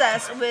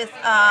process with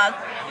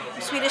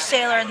Swedish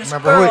Sailor and this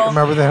girl.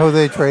 Remember who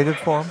they traded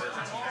for him?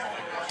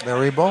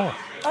 Larry Bow.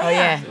 Oh,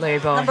 yeah, Larry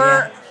Bowen.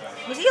 Number,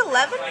 was he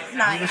 11?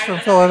 9. He was from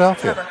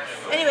Philadelphia. Whatever.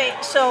 Anyway,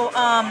 so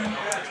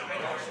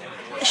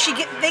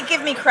they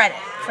give me credit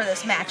for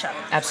this matchup.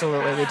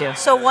 Absolutely, we do.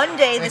 So one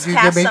day this Did you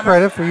past give me summer.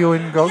 credit for you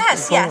and Goat?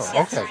 Yes.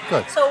 Okay,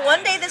 good. So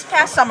one day this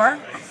past summer,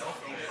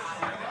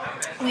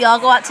 we all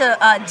go out to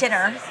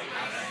dinner,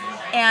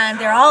 and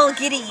they're all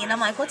giddy, and I'm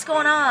like, what's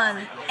going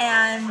on?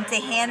 And they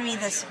hand me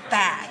this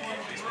bag.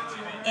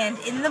 And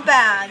in the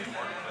bag,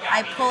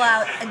 I pull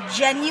out a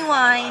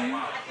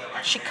genuine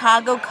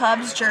Chicago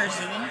Cubs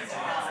jersey,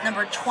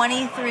 number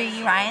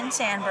 23, Ryan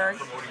Sandberg,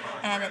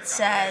 and it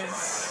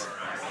says,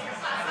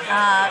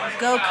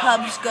 go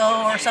Cubs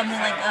go, or something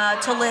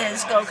like, to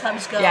Liz, go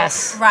Cubs go.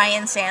 Yes.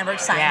 Ryan Sandberg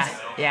signs it.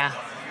 Yeah.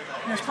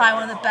 And it's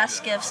probably one of the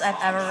best gifts I've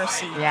ever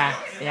received. Yeah.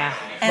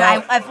 And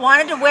Well, I've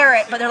wanted to wear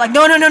it, but they're like,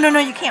 no,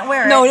 you can't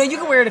wear it. No, you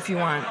can wear it if you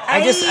want. I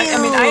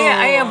mean,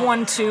 I Ew. have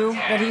one too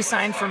that he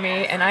signed for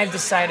me, and I've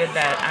decided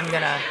that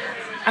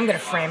I'm gonna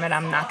frame it.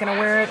 I'm not gonna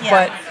wear it,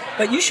 Yeah.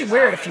 but you should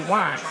wear it if you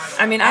want.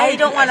 I mean, I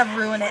don't want to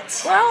ruin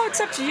it. Well,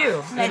 it's up to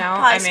you. I'd You know,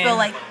 probably I mean, spill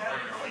like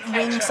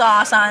wing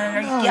sauce on it,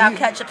 or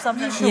ketchup,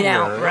 something. you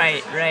know, wear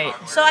it. right.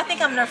 So I think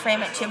I'm gonna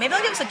frame it too. Maybe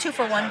I'll give us a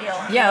 2-for-1 deal.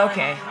 Yeah,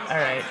 okay, all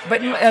right.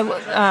 But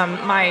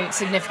my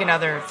significant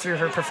other, through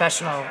her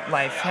professional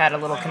life, had a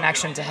little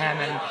connection to him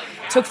and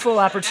took full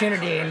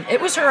opportunity. And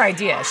it was her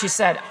idea. She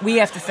said, we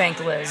have to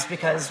thank Liz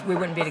because we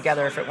wouldn't be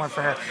together if it weren't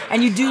for her.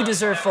 And you do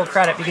deserve full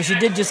credit because you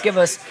did just give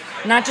us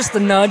not just the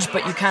nudge,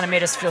 but you kind of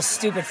made us feel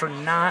stupid for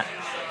not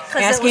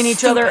 'Cause it asking was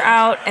each other stupid.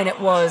 out. And it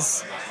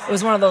was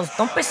one of those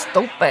don't be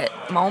stupid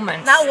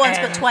moments. Not once,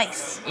 but And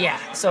twice. Yeah,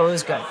 so it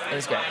was good.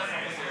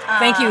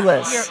 Thank you,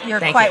 Liz.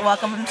 You're Thank quite you.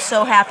 welcome. I'm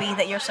so happy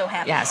that you're so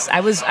happy. Yes, I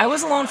was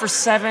alone for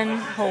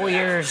 7 whole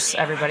years,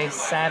 everybody.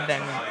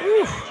 7.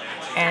 Whew.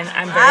 And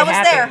I'm very I was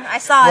happy. there. I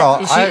saw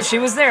Well, it. She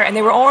was there, and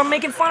they were all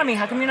making fun of me.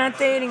 How come you're not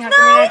dating? How No,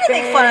 come you're I not didn't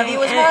dating? make fun of you. It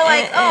was more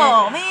like,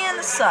 oh man,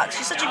 this sucks.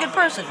 She's such a good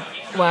person.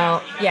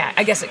 Well, yeah,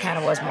 I guess it kind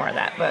of was more of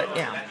that, but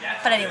you know,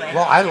 But anyway.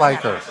 Well, I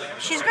like her.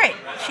 She's great.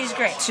 She's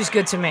great. she's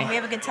good to me. We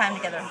have a good time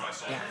together.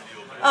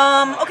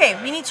 Yeah. Okay,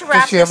 we need to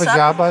wrap Does she have this a up.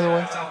 job, by the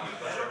way?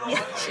 Yeah.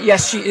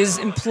 Yes, she is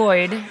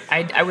employed.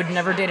 I would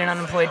never date an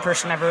unemployed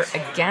person ever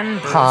again.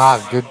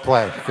 Bruce. Good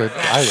play. Good.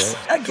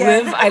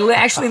 Again.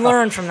 Actually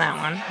learned from that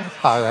one.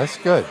 That's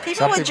good.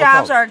 People Some with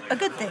jobs don't. are a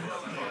good thing.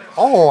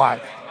 Oh,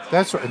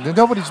 That's what,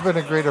 nobody's been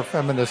a greater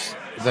feminist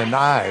than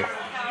I,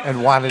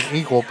 and wanted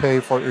equal pay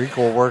for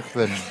equal work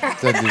than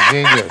the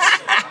genius.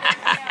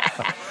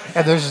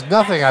 And there's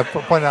nothing I've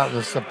pointed out in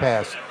the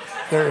past.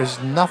 There is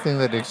nothing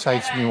that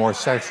excites me more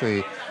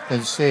sexually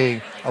than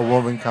seeing a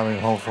woman coming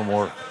home from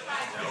work.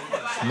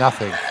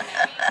 Nothing.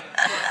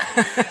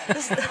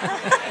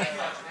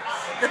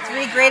 The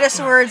three greatest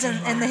words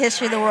in the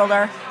history of the world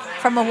are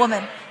from a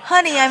woman.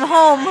 Honey, I'm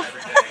home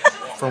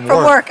From from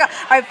work. work. All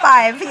right,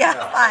 5. Yeah,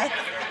 5.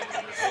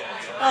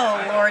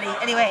 Oh, Lordy.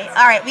 Anyway,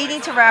 all right, we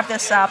need to wrap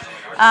this up.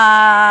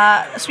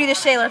 Swedish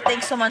Sailor,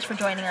 thanks so much for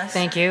joining us.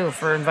 Thank you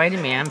for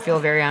inviting me. I feel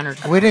very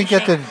honored. We didn't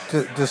get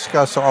to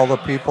discuss all the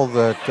people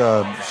that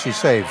she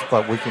saved,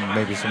 but we can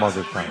maybe some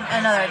other time.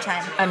 Another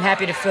time. I'm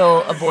happy to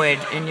fill a void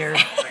in your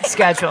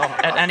schedule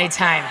at any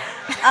time.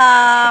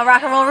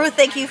 Rock and Roll Ruth,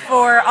 thank you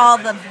for all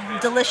the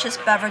delicious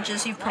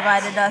beverages you've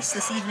provided us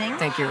this evening.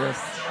 Thank you,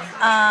 Ruth.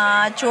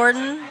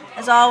 Jordan,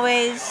 as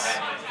always.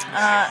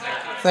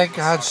 Thank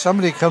God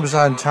somebody comes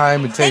on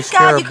time and takes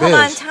Thank care God of you come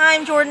on biz.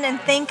 time, Jordan, and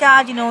thank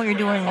God you know what you're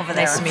doing over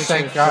there. Nice to meet you.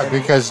 Thank God,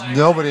 because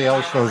nobody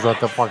else knows what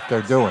the fuck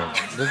they're doing.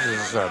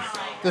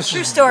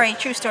 True story,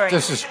 true story.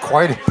 This is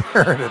quite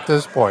apparent at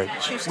this point.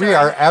 True story. We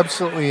are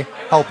absolutely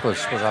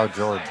helpless without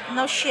Jordan.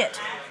 No shit.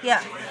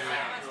 Yeah.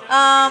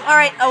 All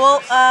right. Well,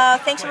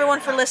 thanks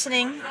everyone for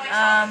listening.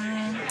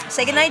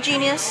 Say goodnight,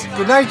 genius.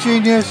 Good night,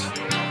 genius.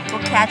 We'll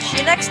catch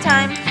you next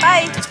time.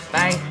 Bye.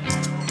 Bye.